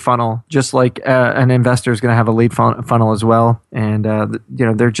have a lead funnel, just like an investor is gonna have a lead funnel as well, and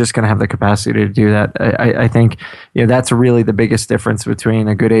they're just gonna have the capacity to do that. I think that's really the biggest difference between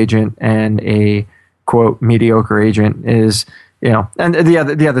a good agent and a quote mediocre agent is and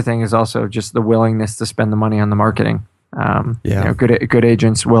the other thing is also just the willingness to spend the money on the marketing. Good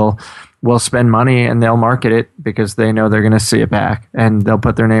agents will spend money and they'll market it because they know they're going to see it back, and they'll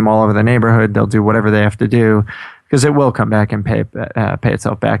put their name all over the neighborhood. They'll do whatever they have to do because it will come back and pay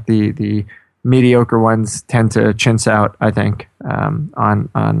itself back. The mediocre ones tend to chintz out, I think, on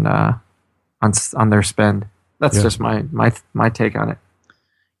their spend. That's just my take on it.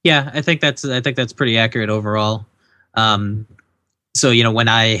 Yeah, I think that's pretty accurate overall. So, when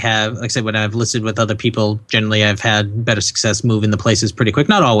I have, like I said, when I've listed with other people, generally I've had better success moving the places pretty quick.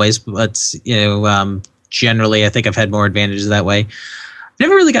 Not always, but, generally I think I've had more advantages that way. I've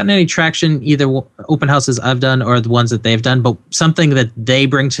never really gotten any traction, either open houses I've done or the ones that they've done, but something that they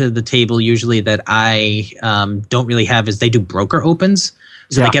bring to the table usually that I don't really have is they do broker opens.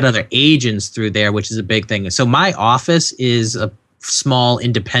 So they get other agents through there, which is a big thing. So my office is a small,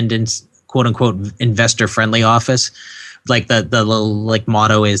 independent, quote unquote, investor friendly office. Like the little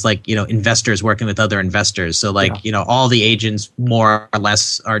motto is investors working with other investors. So all the agents more or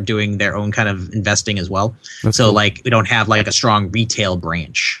less are doing their own kind of investing as well. That's so cool. We don't have a strong retail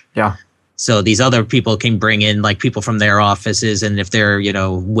branch. Yeah. So these other people can bring in people from their offices, and if they're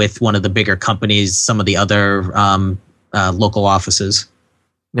with one of the bigger companies, some of the other local offices.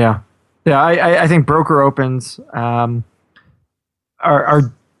 Yeah. I think broker opens are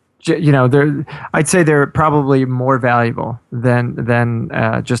I'd say they're probably more valuable than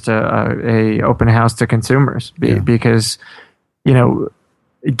just a open house to consumers because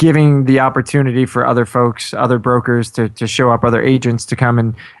giving the opportunity for other folks, other brokers to show up, other agents to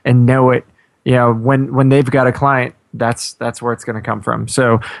come and know it. When they've got a client, that's where it's going to come from.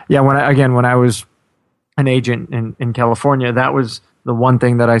 So when I was an agent in California, that was the one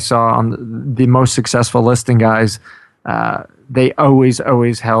thing that I saw on the most successful listing guys. They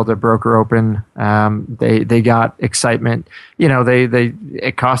always held a broker open. They got excitement.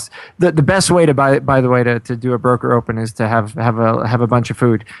 It costs the best way to by the way to do a broker open is to have a bunch of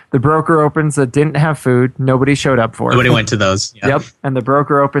food. The broker opens that didn't have food, nobody showed up for. Nobody went to those. Yeah. Yep. And the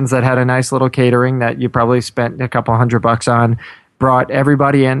broker opens that had a nice little catering that you probably spent a couple $100 on, brought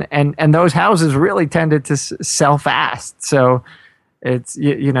everybody in, and those houses really tended to sell fast. So it's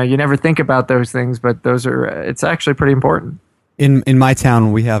you never think about those things, but it's actually pretty important. In my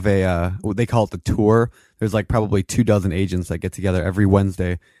town, we have they call it the tour. There's probably 24 agents that get together every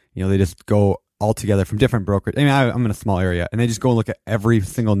Wednesday. They just go all together from different brokers. I mean, I'm in a small area, and they just go and look at every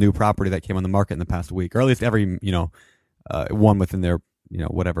single new property that came on the market in the past week, or at least every one within their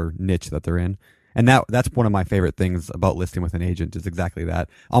whatever niche that they're in. And that's one of my favorite things about listing with an agent is exactly that.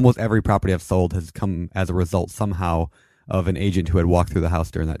 Almost every property I've sold has come as a result somehow of an agent who had walked through the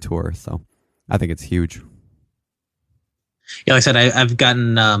house during that tour. So I think it's huge. Yeah, like I said, I've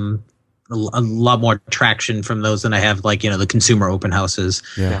gotten a lot more traction from those than I have the consumer open houses.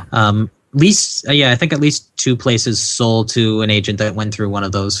 Yeah. I think at least 2 places sold to an agent that went through one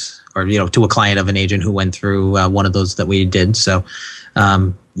of those, or to a client of an agent who went through one of those that we did. So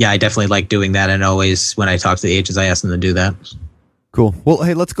I definitely like doing that, and always when I talk to the agents, I ask them to do that. Cool. Well,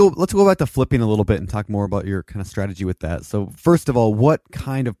 hey, let's go back to flipping a little bit and talk more about your kind of strategy with that. So first of all, what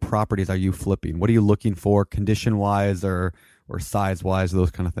kind of properties are you flipping? What are you looking for condition wise or size wise, those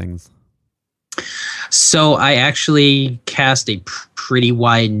kind of things? So I actually cast a pretty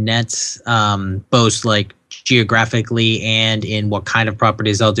wide net, both geographically and in what kind of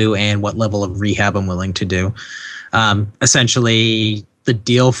properties I'll do and what level of rehab I'm willing to do. Essentially, the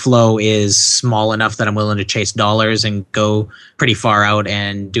deal flow is small enough that I'm willing to chase dollars and go pretty far out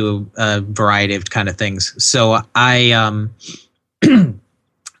and do a variety of kind of things. So I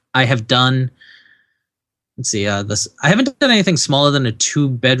have done, I haven't done anything smaller than a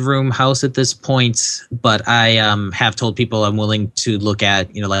 2-bedroom house at this point, but I have told people I'm willing to look at,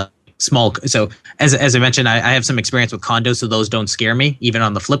 small. So as I mentioned, I have some experience with condos, so those don't scare me, even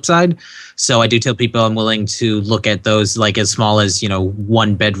on the flip side. So I do tell people I'm willing to look at those like as small as,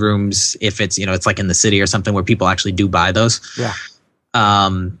 1 bedrooms if it's, it's like in the city or something where people actually do buy those. Yeah.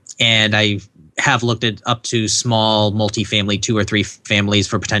 And I have looked at up to small multifamily 2 or 3 families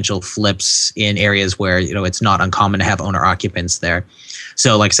for potential flips in areas where, it's not uncommon to have owner occupants there.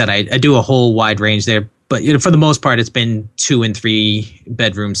 So like I said, I do a whole wide range there, but for the most part, it's been 2 and 3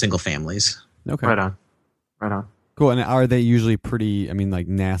 bedroom single families. Okay. Right on. Cool. And are they usually pretty, like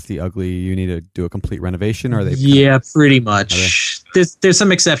nasty, ugly? You need to do a complete renovation, or are they? Yeah, pretty much. There's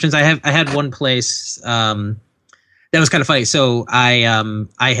some exceptions. I had one place that was kind of funny. So I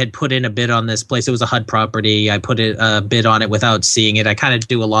had put in a bid on this place. It was a HUD property. I put a bid on it without seeing it. I kind of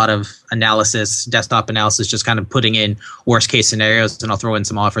do a lot of analysis, desktop analysis, just kind of putting in worst case scenarios, and I'll throw in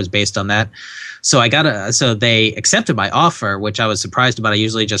some offers based on that. So so they accepted my offer, which I was surprised about. I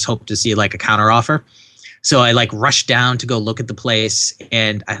usually just hope to see like a counter offer. So I rushed down to go look at the place,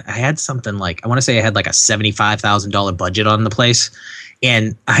 and I had something I want to say I had like a $75,000 budget on the place.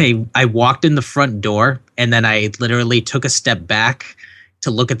 And I walked in the front door, and then I literally took a step back to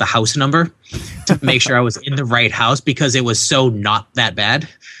look at the house number to make sure I was in the right house, because it was so not that bad.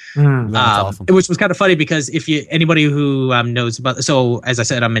 That's awesome. Which was kind of funny, because anybody who knows about, so as I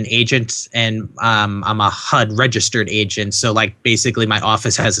said, I'm an agent, and I'm a HUD registered agent. So basically my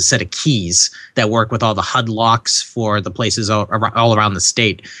office has a set of keys that work with all the HUD locks for the places all around the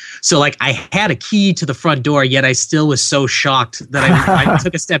state. So I had a key to the front door, yet I still was so shocked that I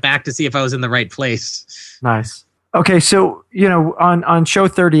took a step back to see if I was in the right place. Nice. Okay, so on show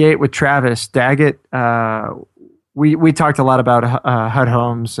 38 with Travis Daggett, we talked a lot about HUD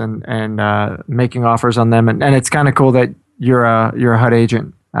homes and making offers on them, and it's kind of cool that you're a HUD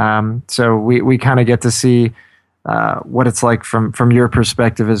agent. So we kind of get to see what it's like from your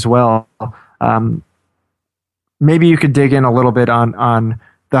perspective as well. Maybe you could dig in a little bit on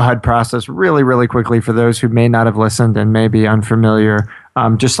the HUD process really, really quickly for those who may not have listened and may be unfamiliar.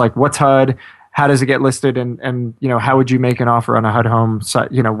 Just what's HUD? How does it get listed? And how would you make an offer on a HUD home? So,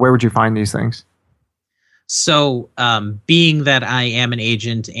 where would you find these things? So being that I am an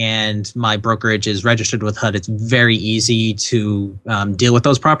agent and my brokerage is registered with HUD, it's very easy to deal with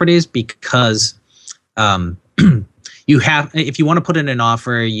those properties, because if you want to put in an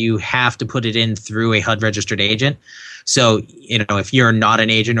offer, you have to put it in through a HUD registered agent. So, if you're not an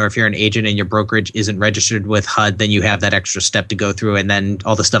agent, or if you're an agent and your brokerage isn't registered with HUD, then you have that extra step to go through. And then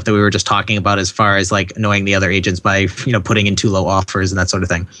all the stuff that we were just talking about as far as annoying the other agents by, putting in too low offers and that sort of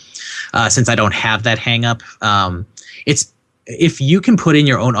thing. Since I don't have that hang up, if you can put in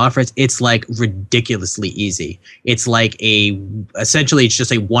your own offers, it's ridiculously easy. It's essentially it's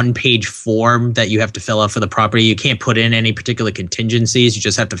just a 1-page form that you have to fill out for the property. You can't put in any particular contingencies. You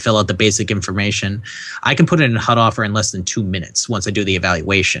just have to fill out the basic information. I can put in a HUD offer in less than 2 minutes once I do the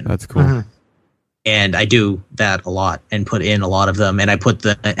evaluation. That's cool. Mm-hmm. And I do that a lot and put in a lot of them. And I put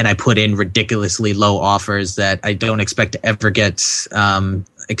in ridiculously low offers that I don't expect to ever get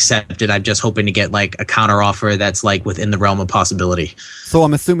accepted. I'm just hoping to get a counter offer that's within the realm of possibility. So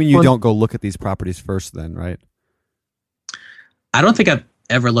I'm assuming you don't go look at these properties first then, right? I don't think I've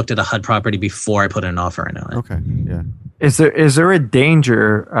ever looked at a HUD property before I put an offer in on it. Okay. Yeah. Is there a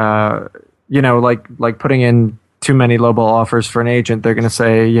danger, like putting in too many lowball offers for an agent? They're going to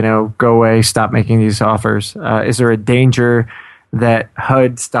say, go away, stop making these offers. Is there a danger that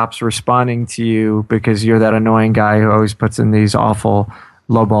HUD stops responding to you because you're that annoying guy who always puts in these awful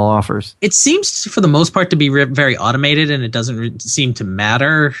lowball offers? It seems for the most part to be very automated, and it doesn't seem to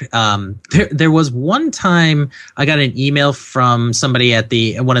matter. There was one time I got an email from somebody at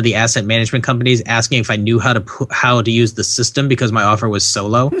one of the asset management companies asking if I knew how to use the system because my offer was so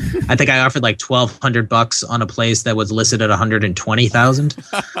low. I think I offered $1,200 on a place that was listed at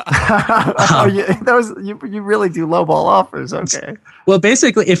 $120,000. You really do lowball offers. Okay. Well,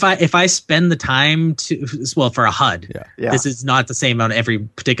 basically, if I spend the time for a HUD, Yeah. This is not the same on every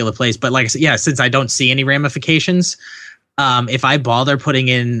particular place. But like I said, since I don't see any ramifications, if I bother putting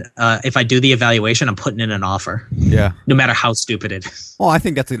in, if I do the evaluation, I'm putting in an offer. Yeah. No matter how stupid it is. Well, I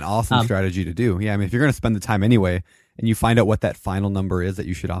think that's an awesome strategy to do. Yeah. I mean, if you're going to spend the time anyway, and you find out what that final number is that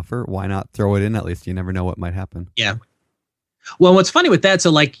you should offer, why not throw it in? At least you never know what might happen. Yeah. Well, what's funny with that,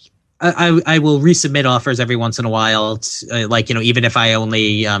 so I will resubmit offers every once in a while. Even if I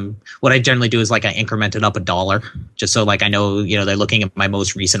only, what I generally do is I increment it up $1, just so I know, they're looking at my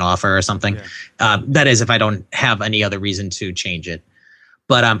most recent offer or something. Yeah. That is, if I don't have any other reason to change it.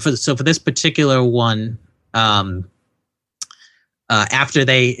 But for this particular one, after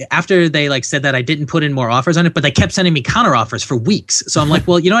they like said that I didn't put in more offers on it, but they kept sending me counter offers for weeks. So I'm like,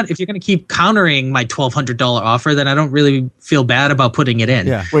 well, you know what? If you're going to keep countering my $1,200 offer, then I don't really feel bad about putting it in.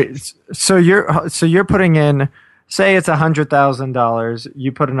 Yeah. Wait, so you're putting in, say it's $100,000.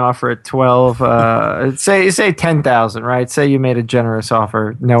 You put an offer at 12. Say 10,000, right? Say you made a generous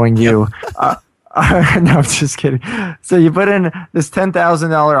offer, knowing you. No, I'm just kidding. So you put in this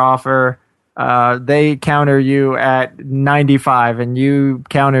 $10,000 offer. They counter you at 95, and you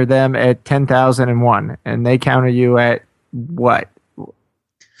counter them at 10,001, and they counter you at what?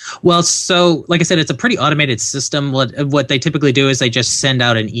 Well, so like I said, it's a pretty automated system. What they typically do is they just send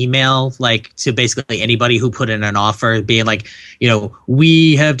out an email like to basically anybody who put in an offer, being like,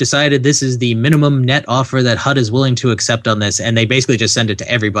 we have decided this is the minimum net offer that HUD is willing to accept on this, and they basically just send it to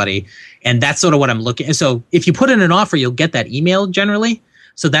everybody. And that's sort of what I'm looking at. So if you put in an offer, you'll get that email generally.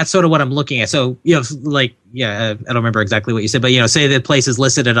 So that's sort of what I'm looking at. So, I don't remember exactly what you said, but, say the place is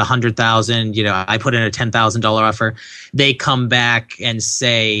listed at 100,000, I put in a $10,000 offer. They come back and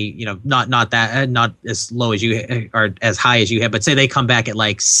say, not as low as you or as high as you have, but say they come back at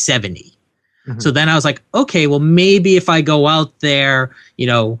like 70. Mm-hmm. So then I was like, okay, well, maybe if I go out there,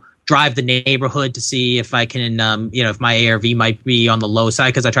 drive the neighborhood to see if I can, if my ARV might be on the low side,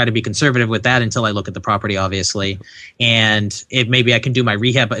 because I try to be conservative with that until I look at the property, obviously. And if maybe I can do my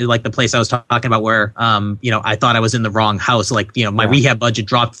rehab, like the place I was talking about where, I thought I was in the wrong house. Like, my rehab budget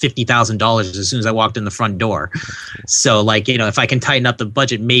dropped $50,000 as soon as I walked in the front door. So like, if I can tighten up the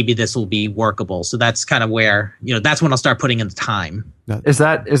budget, maybe this will be workable. So that's kind of where, that's when I'll start putting in the time. Is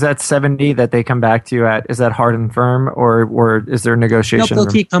that 70 that they come back to you at? Is that hard and firm, or is there negotiation? Nope,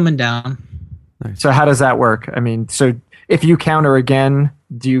 they'll keep coming down. So how does that work? I mean, so if you counter again,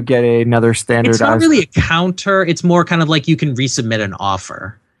 do you get another standardized? It's not really a counter. It's more kind of like you can resubmit an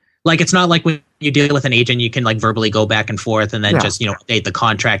offer. Like, it's not like when you deal with an agent, you can like verbally go back and forth and then just, update the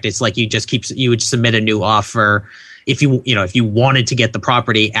contract. It's like you would submit a new offer. If you wanted to get the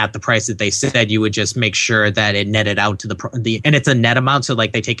property at the price that they said, you would just make sure that it netted out to and it's a net amount. So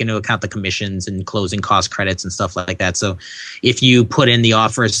like they take into account the commissions and closing cost credits and stuff like that. So if you put in the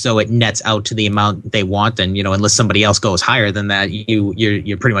offers so it nets out to the amount they want, then, unless somebody else goes higher than that,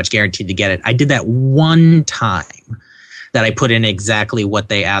 you're pretty much guaranteed to get it. I did that one time that I put in exactly what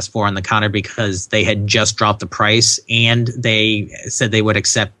they asked for on the counter because they had just dropped the price and they said they would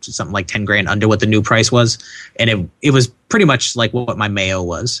accept something like 10 grand under what the new price was. And it was pretty much like what my Mayo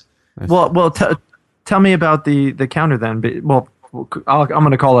was. Well, tell me about the counter then. Well, I'm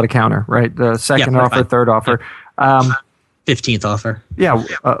going to call it a counter, right? The second offer, fine. Third offer. 15th offer. Yeah.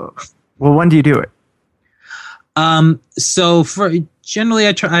 Well, when do you do it? So generally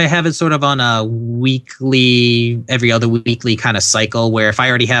I have it sort of on a every other weekly kind of cycle where if I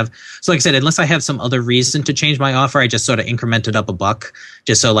already have, so like I said, unless I have some other reason to change my offer, I just sort of increment it up $1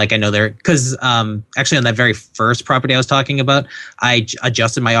 just so like I know because actually on that very first property I was talking about, I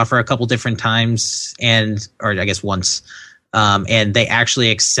adjusted my offer a couple different times or I guess once, and they actually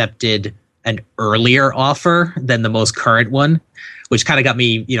accepted an earlier offer than the most current one, which kind of got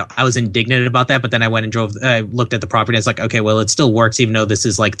me, I was indignant about that. But then I went and looked at the property. I was like, okay, well, it still works, even though this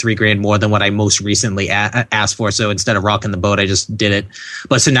is like $3 grand more than what I most recently asked for. So instead of rocking the boat, I just did it.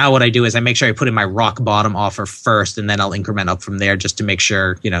 But so now what I do is I make sure I put in my rock bottom offer first, and then I'll increment up from there just to make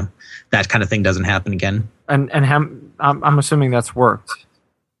sure, that kind of thing doesn't happen again. And I'm assuming that's worked.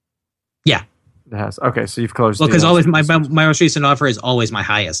 Yeah. It has. Okay, so you've closed. Well, because always my most recent offer is always my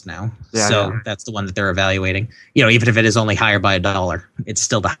highest now. Yeah, so that's the one that they're evaluating. Even if it is only higher by $1, it's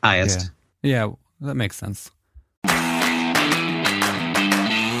still the highest. Yeah, that makes sense.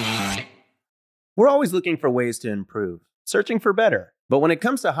 We're always looking for ways to improve, searching for better. But when it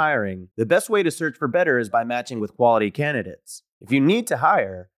comes to hiring, the best way to search for better is by matching with quality candidates. If you need to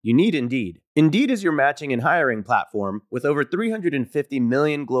hire, you need Indeed. Indeed is your matching and hiring platform with over 350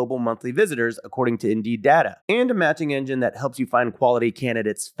 million global monthly visitors according to Indeed data, and a matching engine that helps you find quality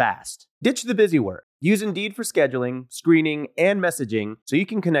candidates fast. Ditch the busy work. Use Indeed for scheduling, screening, and messaging so you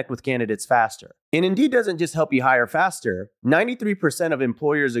can connect with candidates faster. And Indeed doesn't just help you hire faster. 93% of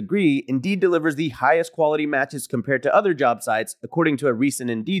employers agree Indeed delivers the highest quality matches compared to other job sites, according to a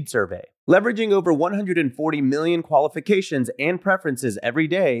recent Indeed survey. Leveraging over 140 million qualifications and preferences every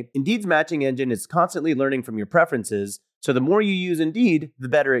day, Indeed's matching engine is constantly learning from your preferences, so the more you use Indeed, the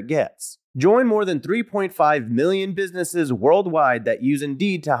better it gets. Join more than 3.5 million businesses worldwide that use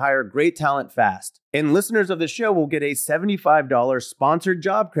Indeed to hire great talent fast. And listeners of the show will get a $75 sponsored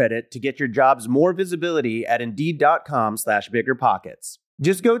job credit to get your jobs more visibility at Indeed.com/biggerpockets.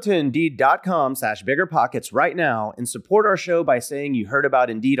 Just go to Indeed.com/biggerpockets right now and support our show by saying you heard about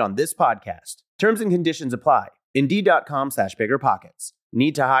Indeed on this podcast. Terms and conditions apply. Indeed.com/biggerpockets.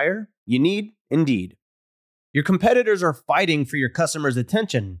 Need to hire? You need Indeed. Your competitors are fighting for your customers'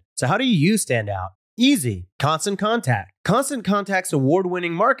 attention. So how do you stand out? Easy. Constant Contact. Constant Contact's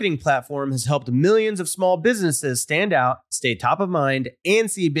award-winning marketing platform has helped millions of small businesses stand out, stay top of mind, and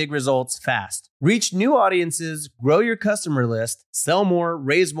see big results fast. Reach new audiences, grow your customer list, sell more,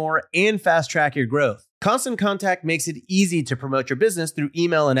 raise more, and fast-track your growth. Constant Contact makes it easy to promote your business through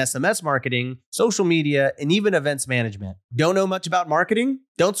email and SMS marketing, social media, and even events management. Don't know much about marketing?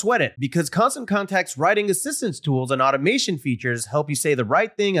 Don't sweat it, because Constant Contact's writing assistance tools and automation features help you say the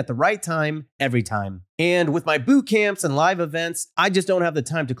right thing at the right time, every time. And with my boot camps and live events, I just don't have the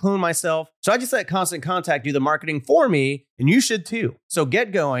time to clone myself. So I just let Constant Contact do the marketing for me, and you should too. So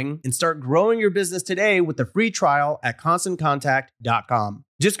get going and start growing your business today with the free trial at ConstantContact.com.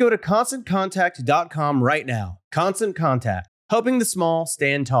 Just go to ConstantContact.com right now. Constant Contact, helping the small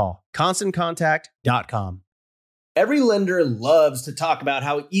stand tall. ConstantContact.com. Every lender loves to talk about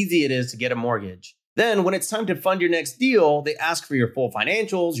how easy it is to get a mortgage. Then, when it's time to fund your next deal, they ask for your full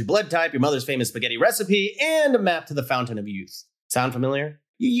financials, your blood type, your mother's famous spaghetti recipe, and a map to the fountain of youth. Sound familiar?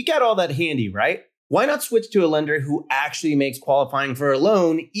 You got all that handy, right? Why not switch to a lender who actually makes qualifying for a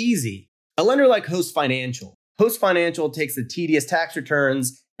loan easy? A lender like Host Financial. Host Financial takes the tedious tax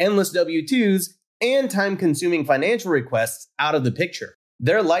returns, endless W-2s, and time-consuming financial requests out of the picture.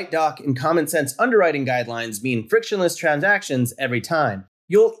 Their light doc and common sense underwriting guidelines mean frictionless transactions every time.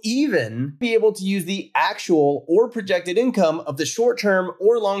 You'll even be able to use the actual or projected income of the short-term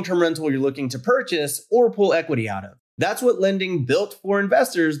or long-term rental you're looking to purchase or pull equity out of. That's what lending built for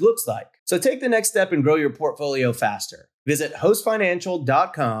investors looks like. So take the next step and grow your portfolio faster. Visit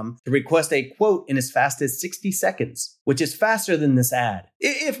hostfinancial.com to request a quote in as fast as 60 seconds, which is faster than this ad.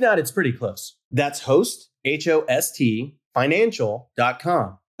 If not, it's pretty close. That's host, H-O-S-T,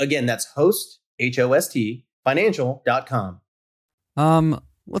 financial.com. Again, that's host, H-O-S-T, financial.com.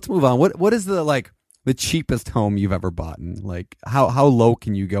 Let's move on. What is the cheapest home you've ever bought? And how low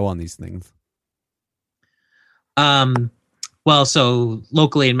can you go on these things? Well, so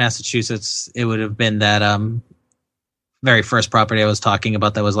locally in Massachusetts, it would have been that very first property I was talking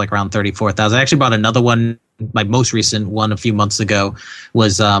about that was like around $34,000. I actually bought another one. My most recent one a few months ago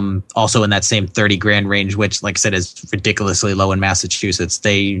was also in that same $30,000 range, which, like I said, is ridiculously low in Massachusetts.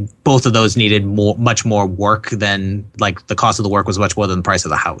 Both of those needed much more work than the cost of the work was much more than the price of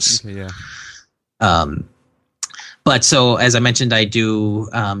the house. Okay, yeah. But so as I mentioned, I do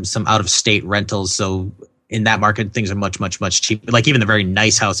some out of state rentals. So in that market, things are much cheaper. Like even the very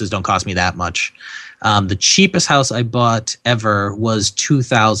nice houses don't cost me that much. The cheapest house I bought ever was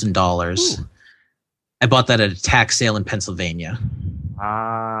 $2,000. I bought that at a tax sale in Pennsylvania.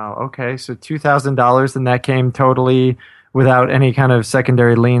 Wow. Okay. So $2,000, and that came totally without any kind of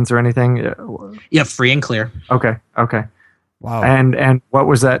secondary liens or anything? Yeah, free and clear. Okay. Wow. And what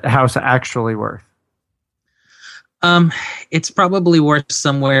was that house actually worth? It's probably worth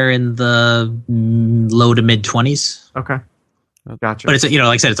somewhere in the low to mid 20s. Okay. Gotcha. But it's, like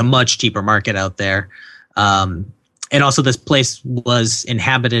I said, it's a much cheaper market out there. And also this place was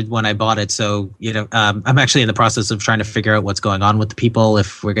inhabited when I bought it. So, I'm actually in the process of trying to figure out what's going on with the people.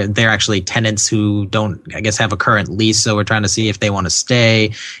 If they're actually tenants who don't, I guess, have a current lease. So we're trying to see if they want to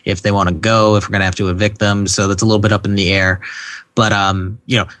stay, if they want to go, if we're going to have to evict them. So that's a little bit up in the air. But,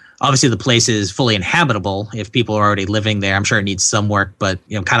 obviously the place is fully inhabitable if people are already living there. I'm sure it needs some work, but,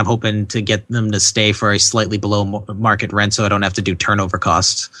 kind of hoping to get them to stay for a slightly below market rent so I don't have to do turnover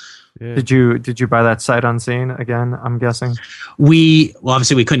costs. Yeah. Did you buy that sight unseen again, I'm guessing?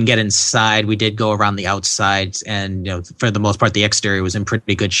 Obviously we couldn't get inside. We did go around the outside, and for the most part the exterior was in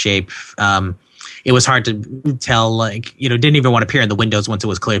pretty good shape. It was hard to tell, didn't even want to peer in the windows once it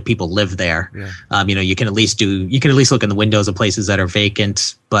was clear people lived there. Yeah. You can at least look in the windows of places that are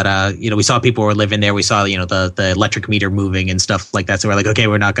vacant. But, we saw people were living there. We saw, the electric meter moving and stuff like that. So we're like, okay,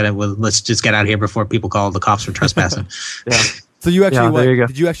 we're not going to, let's just get out of here before people call the cops for trespassing. Yeah. So you actually, there you go.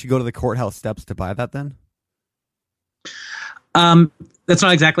 Did you actually go to the courthouse steps to buy that then? That's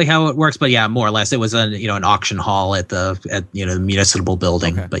not exactly how it works, but yeah, more or less. It was an auction hall at the municipal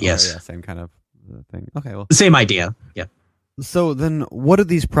building. Okay. But yes. Yeah, same kind of thing. Okay, well, same idea. Yeah. So then, what are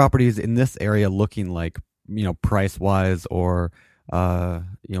these properties in this area looking like? Price wise, or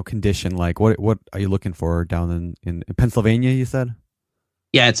condition like? What are you looking for down in Pennsylvania? You said.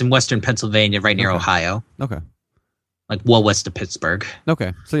 Yeah, it's in western Pennsylvania, right near Ohio. Okay. Like well west of Pittsburgh.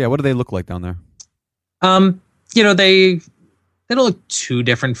 Okay, so yeah, what do they look like down there? They don't look too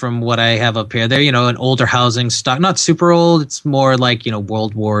different from what I have up here. They're, an older housing stock, not super old. It's more like,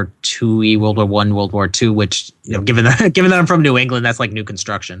 World War II, World War I, World War II, which, given that I'm from New England, that's like new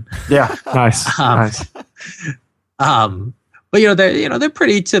construction. Yeah, nice. Nice. But they're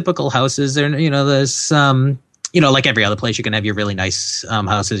pretty typical houses. They're there's like every other place, you can have your really nice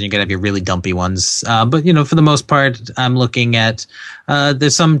houses, and you can have your really dumpy ones. But for the most part, I'm looking at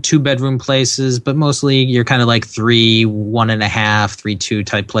there's some 2-bedroom places, but mostly you're kind of like 3, 1.5, 3.2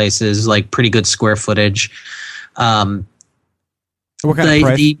 type places, like pretty good square footage. What kind of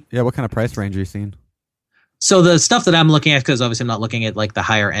price? What kind of price range are you seeing? So the stuff that I'm looking at, because obviously I'm not looking at like the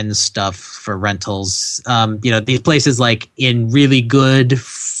higher end stuff for rentals. These places like in really good,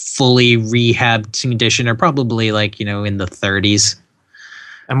 fully rehabbed condition are probably like in the 30s.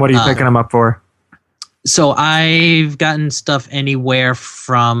 And what are you picking them up for? So I've gotten stuff anywhere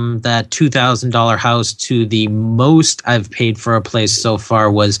from that $2,000 house to the most I've paid for a place so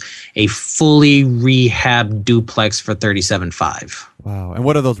far was a fully rehabbed duplex for $37,500. Wow! And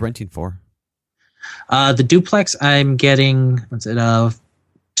what are those renting for? The duplex I'm getting,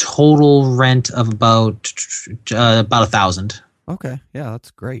 total rent of about $1,000. Okay, yeah, that's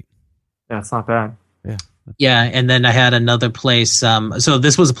great. Yeah, it's not bad. Yeah, and then I had another place. So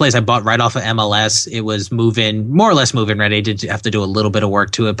this was a place I bought right off of MLS. It was more or less move-in ready. I did have to do a little bit of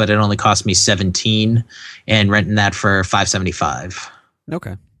work to it, but it only cost me $17, and renting that for $575.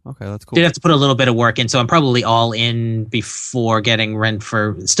 Okay, that's cool. Did have to put a little bit of work in, so I'm probably all in before getting rent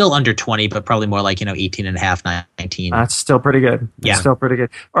for still under 20, but probably more like 18 and a half, 19. That's still pretty good. Yeah, still pretty good.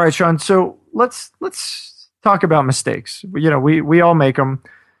 All right, Sean. So let's talk about mistakes. We all make them.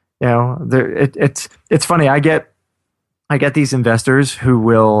 It's funny. I get these investors who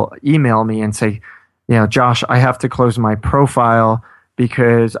will email me and say, Josh, I have to close my profile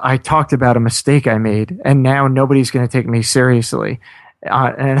because I talked about a mistake I made, and now nobody's going to take me seriously.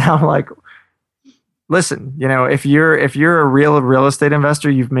 And I'm like, listen, if you're a real estate investor,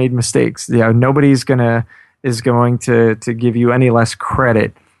 you've made mistakes. Nobody's going to give you any less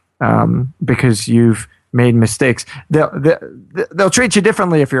credit because you've made mistakes. They'll treat you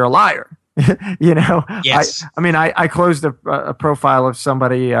differently if you're a liar. Yes. I closed a profile of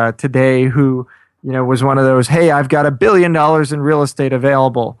somebody today who was one of those, hey, I've got $1 billion in real estate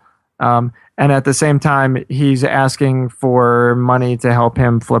available, and at the same time he's asking for money to help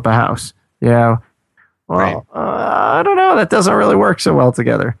him flip a house. Right. I don't know, that doesn't really work so well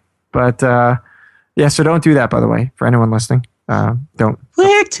together. But so don't do that, by the way, for anyone listening. Don't.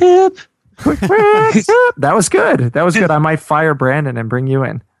 Quick tip. That was good. I might fire Brandon and bring you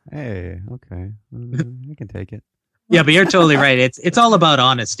in. Hey, okay. I can take it. Yeah, but you're totally right. It's all about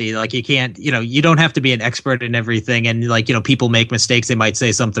honesty. Like you can't, you don't have to be an expert in everything. And like, people make mistakes. They might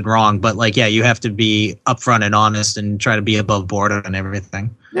say something wrong, but like, you have to be upfront and honest and try to be above board on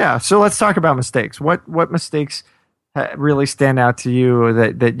everything. Yeah. So let's talk about mistakes. What mistakes really stand out to you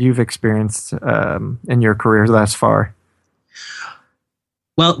that you've experienced in your career thus far?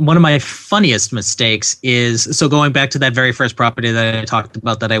 Well, one of my funniest mistakes is, so going back to that very first property that I talked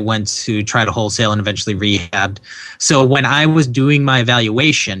about that I went to try to wholesale and eventually rehabbed. So when I was doing my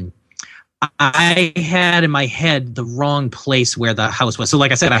evaluation, I had in my head the wrong place where the house was. So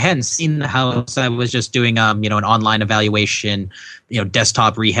like I said, I hadn't seen the house. I was just doing an online evaluation,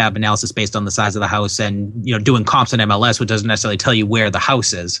 desktop rehab analysis based on the size of the house and, doing comps on MLS, which doesn't necessarily tell you where the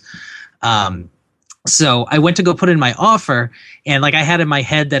house is. So I went to go put in my offer, and like I had in my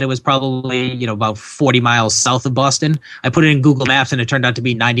head that it was probably, about 40 miles south of Boston. I put it in Google Maps and it turned out to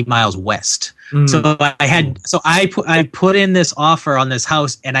be 90 miles west. So I put in this offer on this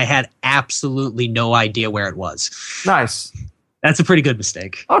house and I had absolutely no idea where it was. Nice. That's a pretty good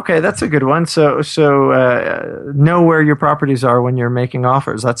mistake. Okay, that's a good one. So know where your properties are when you're making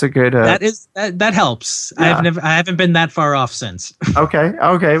offers. That's a good. That helps. Yeah. I haven't been that far off since. Okay.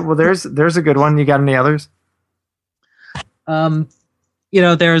 Well, there's a good one. You got any others? Like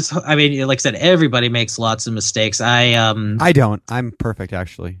I said, everybody makes lots of mistakes. I don't. I'm perfect,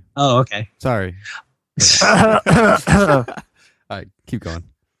 actually. Oh, okay. Sorry. All right, keep going.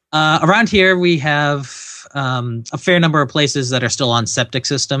 Around here, we have a fair number of places that are still on septic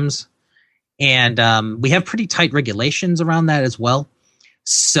systems, and we have pretty tight regulations around that as well.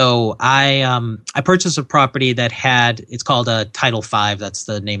 So I purchased a property that it's called a Title V. That's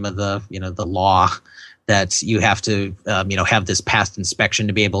the name of the law that you have to have this past inspection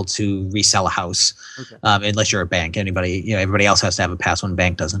to be able to resell a house. Okay. Unless you're a bank. Everybody else has to have a pass when a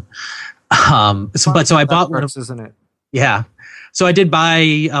bank doesn't. So I bought one, isn't it? Yeah. So I did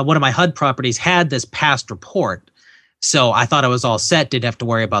buy one of my HUD properties had this past report. So I thought I was all set, didn't have to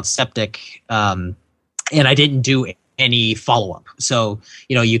worry about septic. And I didn't do any follow-up. So,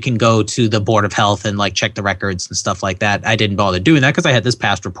 you can go to the Board of Health and like check the records and stuff like that. I didn't bother doing that because I had this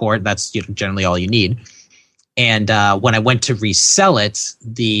past report. That's generally all you need. And when I went to resell it,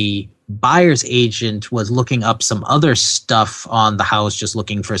 the buyer's agent was looking up some other stuff on the house, just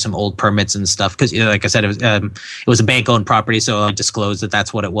looking for some old permits and stuff. Because, like I said, it was a bank-owned property, so I disclosed that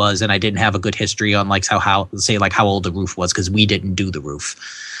that's what it was, and I didn't have a good history on like how old the roof was because we didn't do the roof.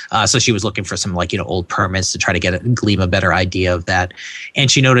 So she was looking for some old permits to try to glean a better idea of that, and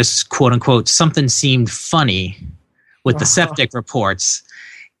she noticed, quote unquote, something seemed funny with the septic reports.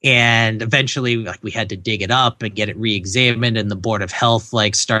 And eventually, we had to dig it up and get it re-examined, and the Board of Health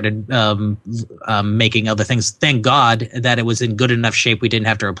started making other things. Thank God that it was in good enough shape. We didn't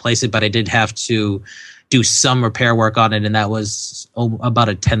have to replace it, but I did have to do some repair work on it, and that was about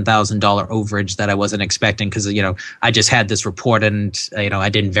a $10,000 overage that I wasn't expecting because I just had this report and I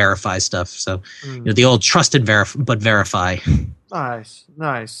didn't verify stuff. So the old trust and but verify. Nice.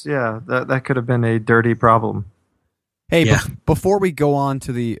 Yeah, that could have been a dirty problem. Hey, yeah. Before we go on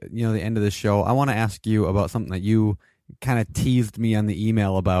to the the end of the show, I want to ask you about something that you kind of teased me on the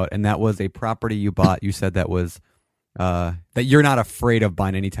email about, and that was a property you bought. You said that was that you're not afraid of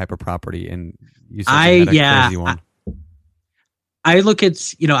buying any type of property, and you said you had a crazy one. I look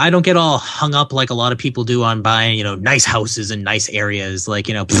at I don't get all hung up like a lot of people do on buying nice houses in nice areas,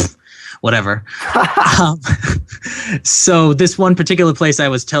 whatever. So this one particular place I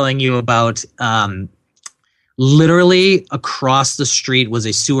was telling you about. Literally across the street was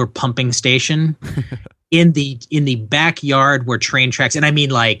a sewer pumping station. in the backyard were train tracks, and I mean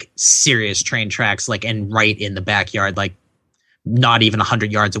serious train tracks, and right in the backyard, not even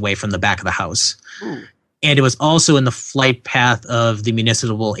 100 yards away from the back of the house. Ooh. And it was also in the flight path of the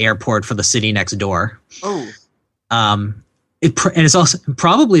municipal airport for the city next door. Oh. It's also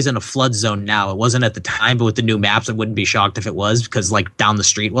probably is in a flood zone now. It wasn't at the time, but with the new maps, I wouldn't be shocked if it was because down the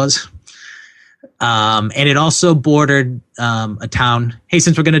street was. And it also bordered a town. Hey,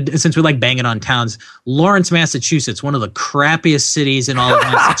 since we're banging on towns, Lawrence, Massachusetts, one of the crappiest cities in all of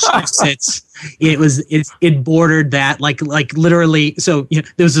Massachusetts. It bordered that literally. So there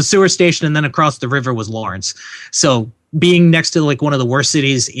was a sewer station, and then across the river was Lawrence. So being next to one of the worst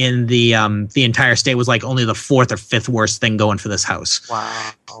cities in the entire state was only the fourth or fifth worst thing going for this house.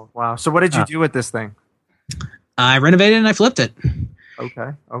 Wow. So what did you do with this thing? I renovated and I flipped it.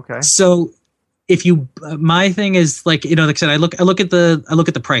 Okay. So. My thing is like I said, I look at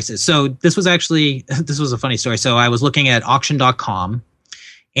the prices. So this was a funny story. So I was looking at auction.com,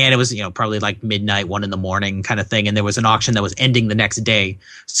 and it was probably midnight, 1 a.m. kind of thing, and there was an auction that was ending the next day.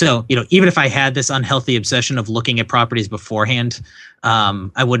 So even if I had this unhealthy obsession of looking at properties beforehand,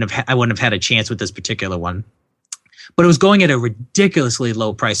 I wouldn't have had a chance with this particular one. But it was going at a ridiculously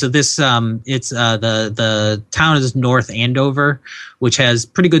low price. So this, the town is North Andover, which has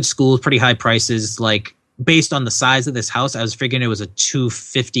pretty good schools, pretty high prices. Based on the size of this house, I was figuring it was a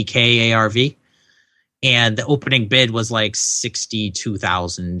 $250K ARV, and the opening bid was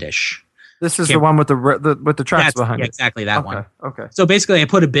 $62,000 ish. This is the one with the tracks behind it. Exactly that one. Okay. So basically, I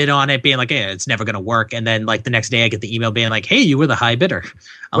put a bid on it, being hey, it's never going to work. And then the next day, I get the email being hey, you were the high bidder.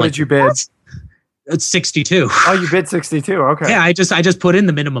 What did you bid? What? It's 62. Oh, you bid 62. Okay. Yeah, I just put in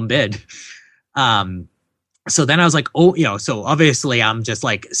the minimum bid. So then I was so obviously I'm just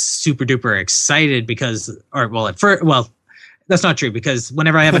super duper excited because, that's not true because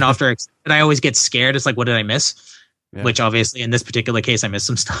whenever I have an offer, I always get scared. It's what did I miss? Yeah. Which obviously in this particular case, I missed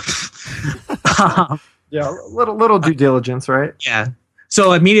some stuff. Yeah, little due diligence, right? Yeah.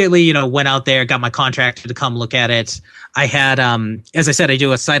 So immediately, went out there, got my contractor to come look at it. I had, as I said, I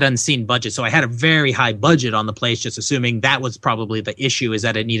do a sight unseen budget. So I had a very high budget on the place, just assuming that was probably the issue, is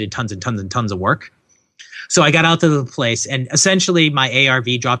that it needed tons and tons and tons of work. So I got out to the place, and essentially my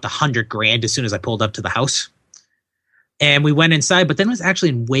ARV dropped $100,000 as soon as I pulled up to the house. And we went inside, but then it was actually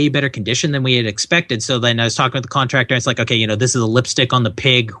in way better condition than we had expected. So then I was talking with the contractor. It's okay, this is a lipstick on the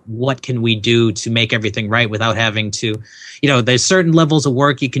pig. What can we do to make everything right without having to, there's certain levels of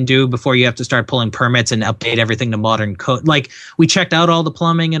work you can do before you have to start pulling permits and update everything to modern code. We checked out all the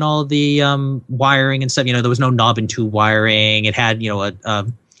plumbing and all the wiring and stuff. There was no knob and tube wiring. It had,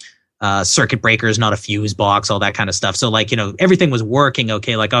 a circuit breakers, not a fuse box, all that kind of stuff. So everything was working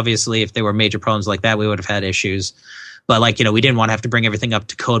okay. Obviously, if there were major problems like that, we would have had issues. But we didn't want to have to bring everything up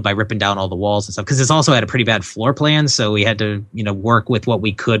to code by ripping down all the walls and stuff because it's also had a pretty bad floor plan. So we had to, work with what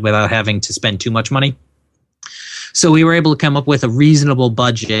we could without having to spend too much money. So we were able to come up with a reasonable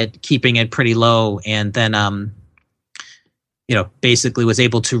budget, keeping it pretty low. And then, basically was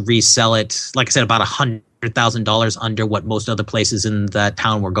able to resell it, like I said, about $100,000 under what most other places in that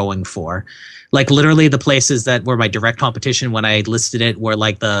town were going for. Literally the places that were my direct competition when I listed it were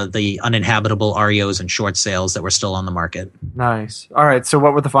the uninhabitable REOs and short sales that were still on the market. Nice. All right. So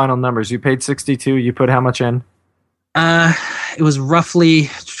what were the final numbers? You paid 62. You put how much in? It was roughly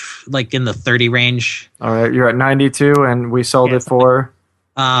like in the 30 range. All right, you're at 92, and we sold it for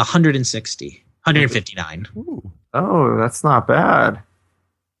 160, 159. Ooh. Oh, that's not bad.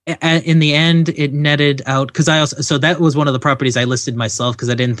 In the end, it netted out because so that was one of the properties I listed myself because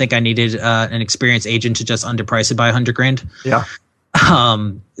I didn't think I needed an experienced agent to just underprice it by $100,000. Yeah.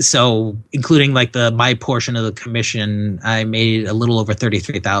 So including like my portion of the commission, I made a little over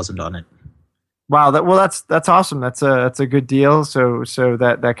 $33,000 on it. Wow, that's awesome. That's a good deal. So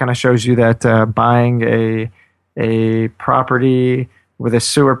that kind of shows you that buying a property with a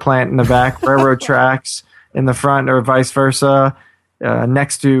sewer plant in the back, railroad tracks in the front, or vice versa,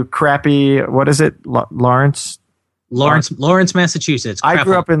 next to crappy, what is it, Lawrence, Massachusetts. I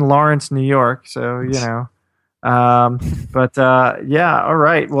grew up in Lawrence, New York, so you know. But yeah, all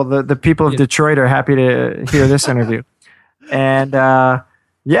right. Well, the people of Detroit are happy to hear this interview, and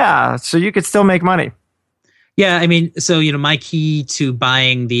yeah, so you could still make money. Yeah, I mean, so my key to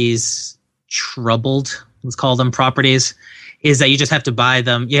buying these troubled, let's call them, properties, is that you just have to buy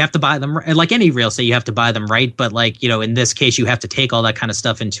them. You have to buy them like any real estate. You have to buy them right, but like in this case, you have to take all that kind of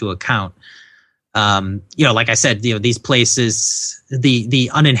stuff into account. Like I said, these places,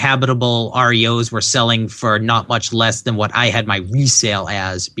 the uninhabitable REOs were selling for not much less than what I had my resale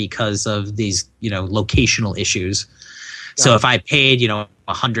as because of these, locational issues. Yeah. So if I paid, if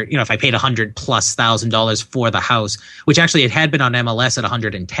I paid $100,000+ for the house, which actually it had been on MLS at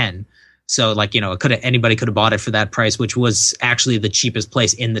 110. So like, anybody could have bought it for that price, which was actually the cheapest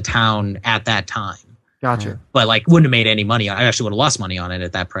place in the town at that time. Gotcha. But like wouldn't have made any money. I actually would have lost money on it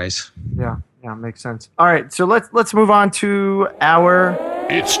at that price. Yeah, makes sense. All right, so let's move on to our.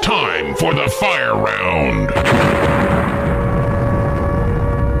 It's time for the fire round.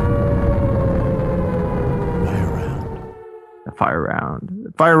 The fire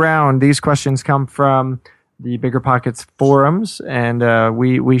round. Fire round. These questions come from the Bigger Pockets forums, and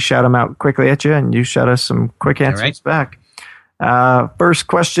we shout them out quickly at you, and you shout us some quick answers back. First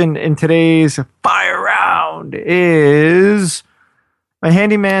question in today's fire round is: my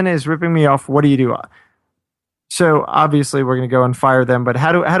handyman is ripping me off. What do you do? So obviously we're going to go and fire them, but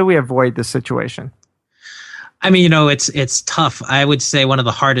how do we avoid this situation? I mean, it's tough. I would say one of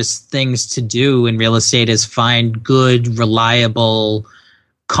the hardest things to do in real estate is find good, reliable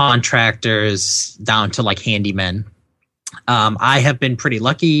contractors down to like handymen. I have been pretty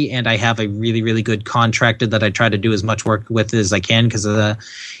lucky, and I have a really, really good contractor that I try to do as much work with as I can because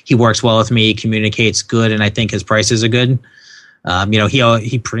he works well with me, communicates good, and I think his prices are good.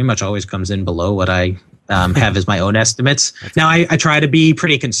 He pretty much always comes in below what I have as my own estimates. Now, I try to be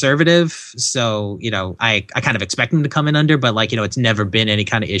pretty conservative, so I kind of expect him to come in under, but like it's never been any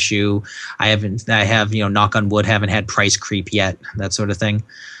kind of issue. I have knock on wood, haven't had price creep yet, that sort of thing.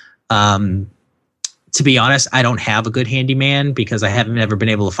 To be honest, I don't have a good handyman because I haven't ever been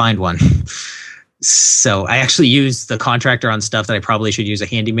able to find one. So I actually use the contractor on stuff that I probably should use a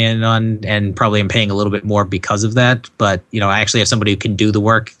handyman on, and probably am paying a little bit more because of that. But I actually have somebody who can do the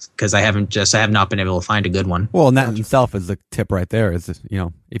work because I have not been able to find a good one. Well, and that in itself is the tip right there. Is if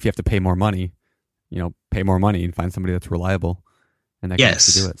you have to pay more money, pay more money and find somebody that's reliable, and that can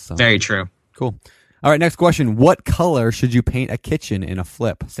do it. So very true. Cool. All right, next question. What color should you paint a kitchen in a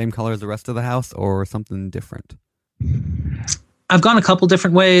flip? Same color as the rest of the house or something different? I've gone a couple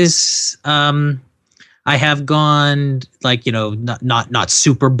different ways. I have gone like, not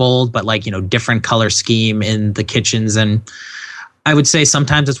super bold, but like, different color scheme in the kitchens. And I would say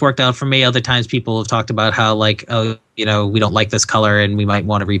sometimes it's worked out for me. Other times people have talked about how like, oh, we don't like this color and we might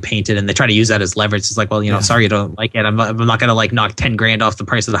want to repaint it. And they try to use that as leverage. It's like, well, sorry, you don't like it. I'm not going to like knock $10,000 off the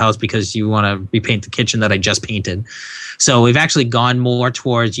price of the house because you want to repaint the kitchen that I just painted. So we've actually gone more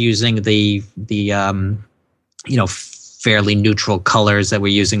towards using the fairly neutral colors that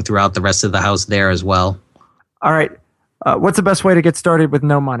we're using throughout the rest of the house there as well. All right. What's the best way to get started with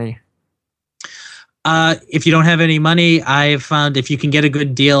no money? If you don't have any money, I've found if you can get a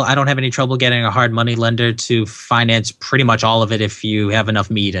good deal, I don't have any trouble getting a hard money lender to finance pretty much all of it if you have enough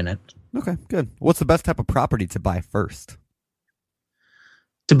meat in it. Okay, good. What's the best type of property to buy first?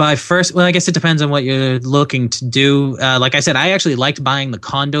 To buy first? Well, I guess it depends on what you're looking to do. Like I said, I actually liked buying the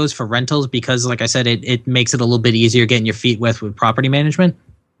condos for rentals because, like I said, it makes it a little bit easier getting your feet wet with property management.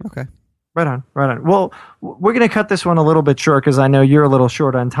 Okay. Right on. Well, we're going to cut this one a little bit short because I know you're a little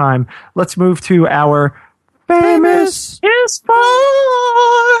short on time. Let's move to our famous is far.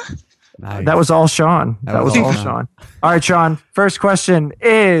 Nice. That was all Sean. That was all Sean. All right, Sean. First question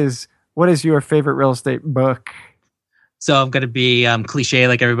is, what is your favorite real estate book? So I'm going to be cliche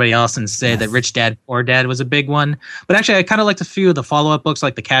like everybody else and say that Rich Dad, Poor Dad was a big one. But actually, I kind of liked a few of the follow-up books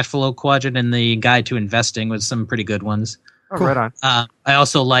like The Cash Flow Quadrant and The Guide to Investing with some pretty good ones. Oh, right on. I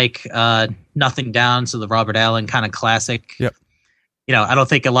also like Nothing Down, so the Robert Allen kind of classic. Yep. You know, I don't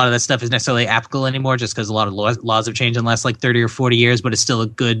think a lot of that stuff is necessarily applicable anymore just because a lot of laws have changed in the last like 30 or 40 years, but it's still a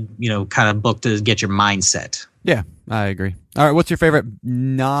good, you know, kind of book to get your mindset. Yeah, I agree. All right, what's your favorite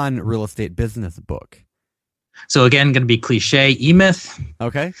non-real estate business book? So again, going to be cliche, E-Myth.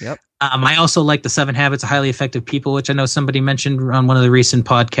 Okay, yep. I also like The 7 Habits of Highly Effective People, which I know somebody mentioned on one of the recent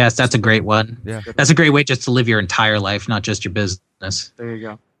podcasts. That's a great one. Yeah. That's a great way just to live your entire life, not just your business. There you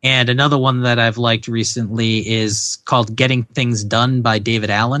go. And another one that I've liked recently is called Getting Things Done by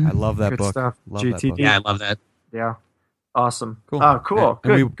David Allen. I love that Good book. stuff. Love that GTD. book. Yeah, I love that. Yeah. Awesome. Cool. Oh, cool.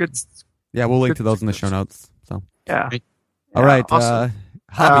 And Good. we- Good. Yeah, we'll link Good to those in the show notes. So, Yeah. Right. all right. Awesome.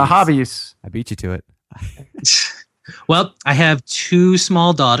 Hobbies. Hobbies. I beat you to it. Well, I have 2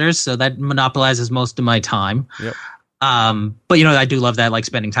 small daughters, so that monopolizes most of my time. Yep. But you know, I do love that, like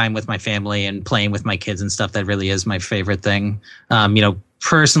spending time with my family and playing with my kids and stuff. That really is my favorite thing. You know,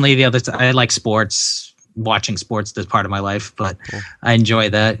 personally, I like sports. Watching sports is part of my life, but I enjoy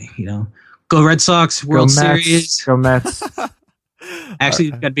that. You know, go Red Sox, World Go Mets. Series. Go Mets.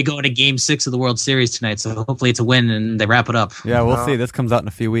 Actually, got to be going to Game 6 of the World Series tonight, so hopefully it's a win and they wrap it up. Yeah, we'll see. This comes out in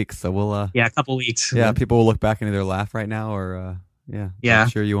a few weeks, so we'll. Yeah, a couple weeks. Yeah, people will look back and either laugh right now or Yeah.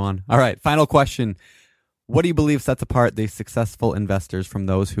 cheer you on. All right, final question. What do you believe sets apart the successful investors from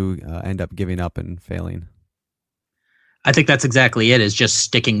those who end up giving up and failing? I think that's exactly it, is just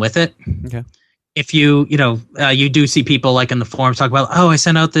sticking with it. Okay. If you do see people like in the forums talk about, I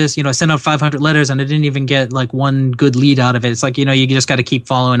sent out this, I sent out 500 letters and I didn't even get like one good lead out of it. It's like, you just got to keep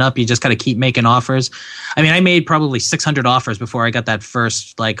following up. You just got to keep making offers. I mean, I made probably 600 offers before I got that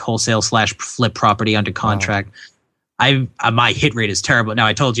first like wholesale / flip property under contract. Wow. My hit rate is terrible. Now,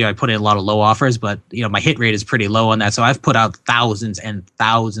 I told you I put in a lot of low offers, but my hit rate is pretty low on that. So I've put out thousands and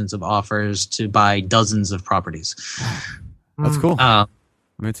thousands of offers to buy dozens of properties. That's cool. I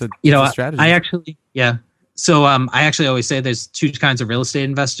mean, it's a strategy. So I actually always say there's 2 kinds of real estate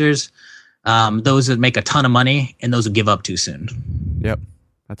investors. Those that make a ton of money and those who give up too soon. Yep.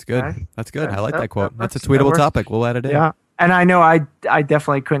 That's good. Okay. That's good. I like that quote. That's a that tweetable works. topic. We'll add it in. Yeah. And I know I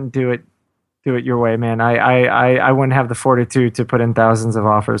definitely couldn't do it your way, man. I wouldn't have the fortitude to put in thousands of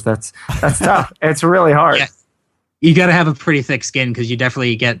offers. That's tough. It's really hard. Yeah. You got to have a pretty thick skin because you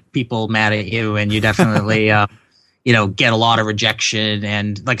definitely get people mad at you and you definitely get a lot of rejection.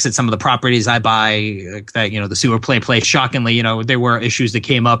 And like I said, some of the properties I buy, like that, the sewer place, shockingly, there were issues that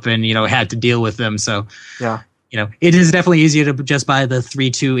came up and, had to deal with them. So, yeah, it is definitely easier to just buy the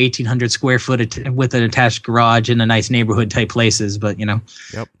 3-2 1,800 square foot with an attached garage in a nice neighborhood type places. But, Yep.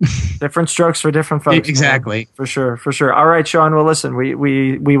 different strokes for different folks. Exactly. Man. For sure. All right, Sean. Well, listen,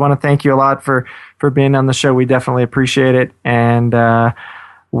 we want to thank you a lot for being on the show. We definitely appreciate it. And,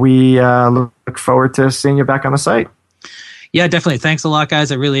 we look forward to seeing you back on the site. Yeah, definitely. Thanks a lot,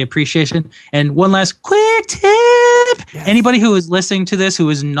 guys. I really appreciate it. And one last quick tip. Yes. Anybody who is listening to this who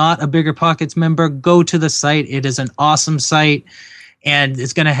is not a Bigger Pockets member, go to the site. It is an awesome site. And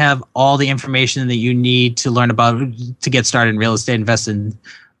it's going to have all the information that you need to learn about to get started in real estate investing.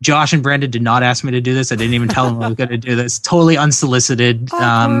 Josh and Brandon did not ask me to do this. I didn't even tell them I was going to do this. Totally unsolicited.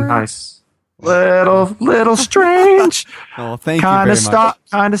 Nice. Little strange. Oh, thank you very much.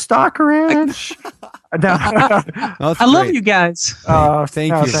 Kind of stalkerish. I love you guys.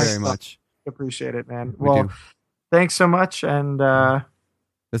 Thank you very much. Appreciate it, man. Well, thanks so much, and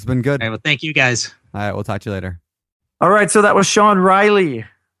it's been good. All right, well, thank you guys. All right, we'll talk to you later. All right, so that was Sean Riley.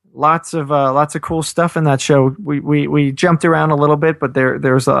 Lots of cool stuff in that show. We jumped around a little bit, but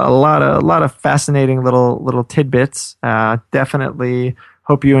there's a lot of fascinating little tidbits. Definitely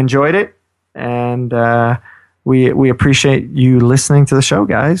hope you enjoyed it, and we appreciate you listening to the show,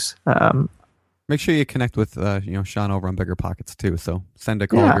 guys. Make sure you connect with Sean over on Bigger Pockets too. So send a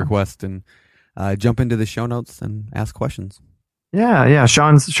call request and jump into the show notes and ask questions. Yeah.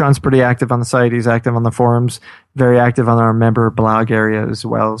 Sean's pretty active on the site. He's active on the forums, very active on our member blog area as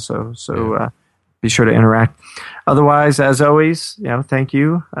well. So be sure to interact. Otherwise, as always, thank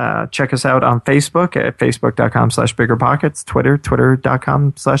you. Check us out on Facebook at facebook.com/biggerpockets,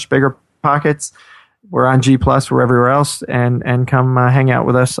 twitter.com/biggerpockets. We're on G+, we're everywhere else, and come hang out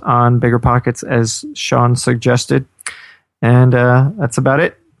with us on Bigger Pockets as Sean suggested. And that's about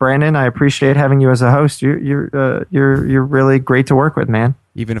it. Brandon, I appreciate having you as a host. You're really great to work with, man.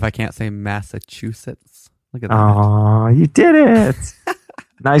 Even if I can't say Massachusetts. Look at that. Oh, you did it.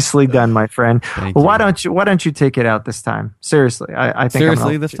 Nicely done, my friend. Well, why don't you take it out this time? Seriously. I think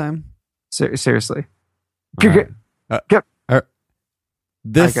seriously this time? Seriously. Right.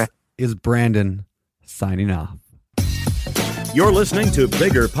 This is Brandon signing off. You're listening to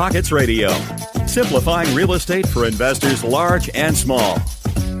Bigger Pockets Radio. simplifying real estate for investors large and small.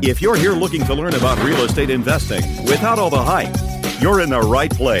 If you're here looking to learn about real estate investing without all the hype, you're in the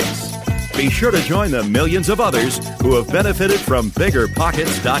right place. Be sure to join the millions of others who have benefited from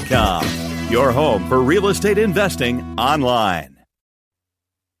BiggerPockets.com, your home for real estate investing online.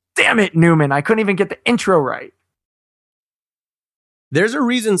 Damn it, Newman. I couldn't even get the intro right. There's a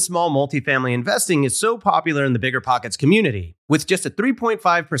reason small multifamily investing is so popular in the BiggerPockets community. With just a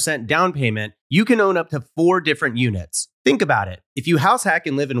 3.5% down payment, you can own up to 4 different units. Think about it. If you house hack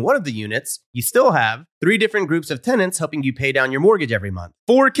and live in one of the units, you still have 3 different groups of tenants helping you pay down your mortgage every month,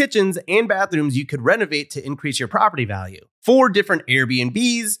 4 kitchens and bathrooms you could renovate to increase your property value, 4 different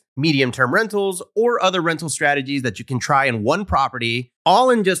Airbnbs, medium-term rentals, or other rental strategies that you can try in one property, all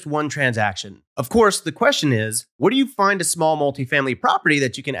in just one transaction. Of course, the question is, where do you find a small multifamily property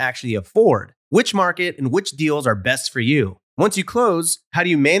that you can actually afford? Which market and which deals are best for you? Once you close, how do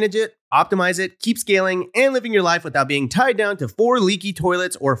you manage it, optimize it, keep scaling, and living your life without being tied down to 4 leaky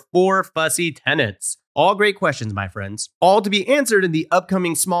toilets or 4 fussy tenants? All great questions, my friends. All to be answered in the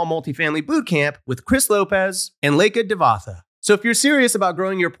upcoming Small Multifamily Bootcamp with Chris Lopez and Leica Devatha. So if you're serious about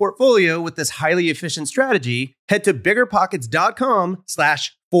growing your portfolio with this highly efficient strategy, head to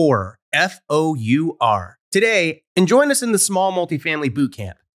biggerpockets.com/4, F-O-U-R, today and join us in the Small Multifamily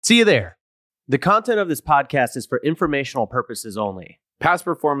Bootcamp. See you there. The content of this podcast is for informational purposes only. Past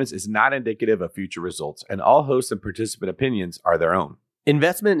performance is not indicative of future results, and all host and participant opinions are their own.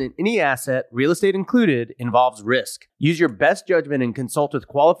 Investment in any asset, real estate included, involves risk. Use your best judgment and consult with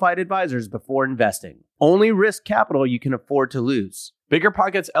qualified advisors before investing. Only risk capital you can afford to lose.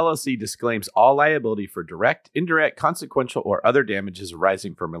 BiggerPockets LLC disclaims all liability for direct, indirect, consequential, or other damages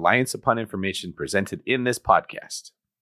arising from reliance upon information presented in this podcast.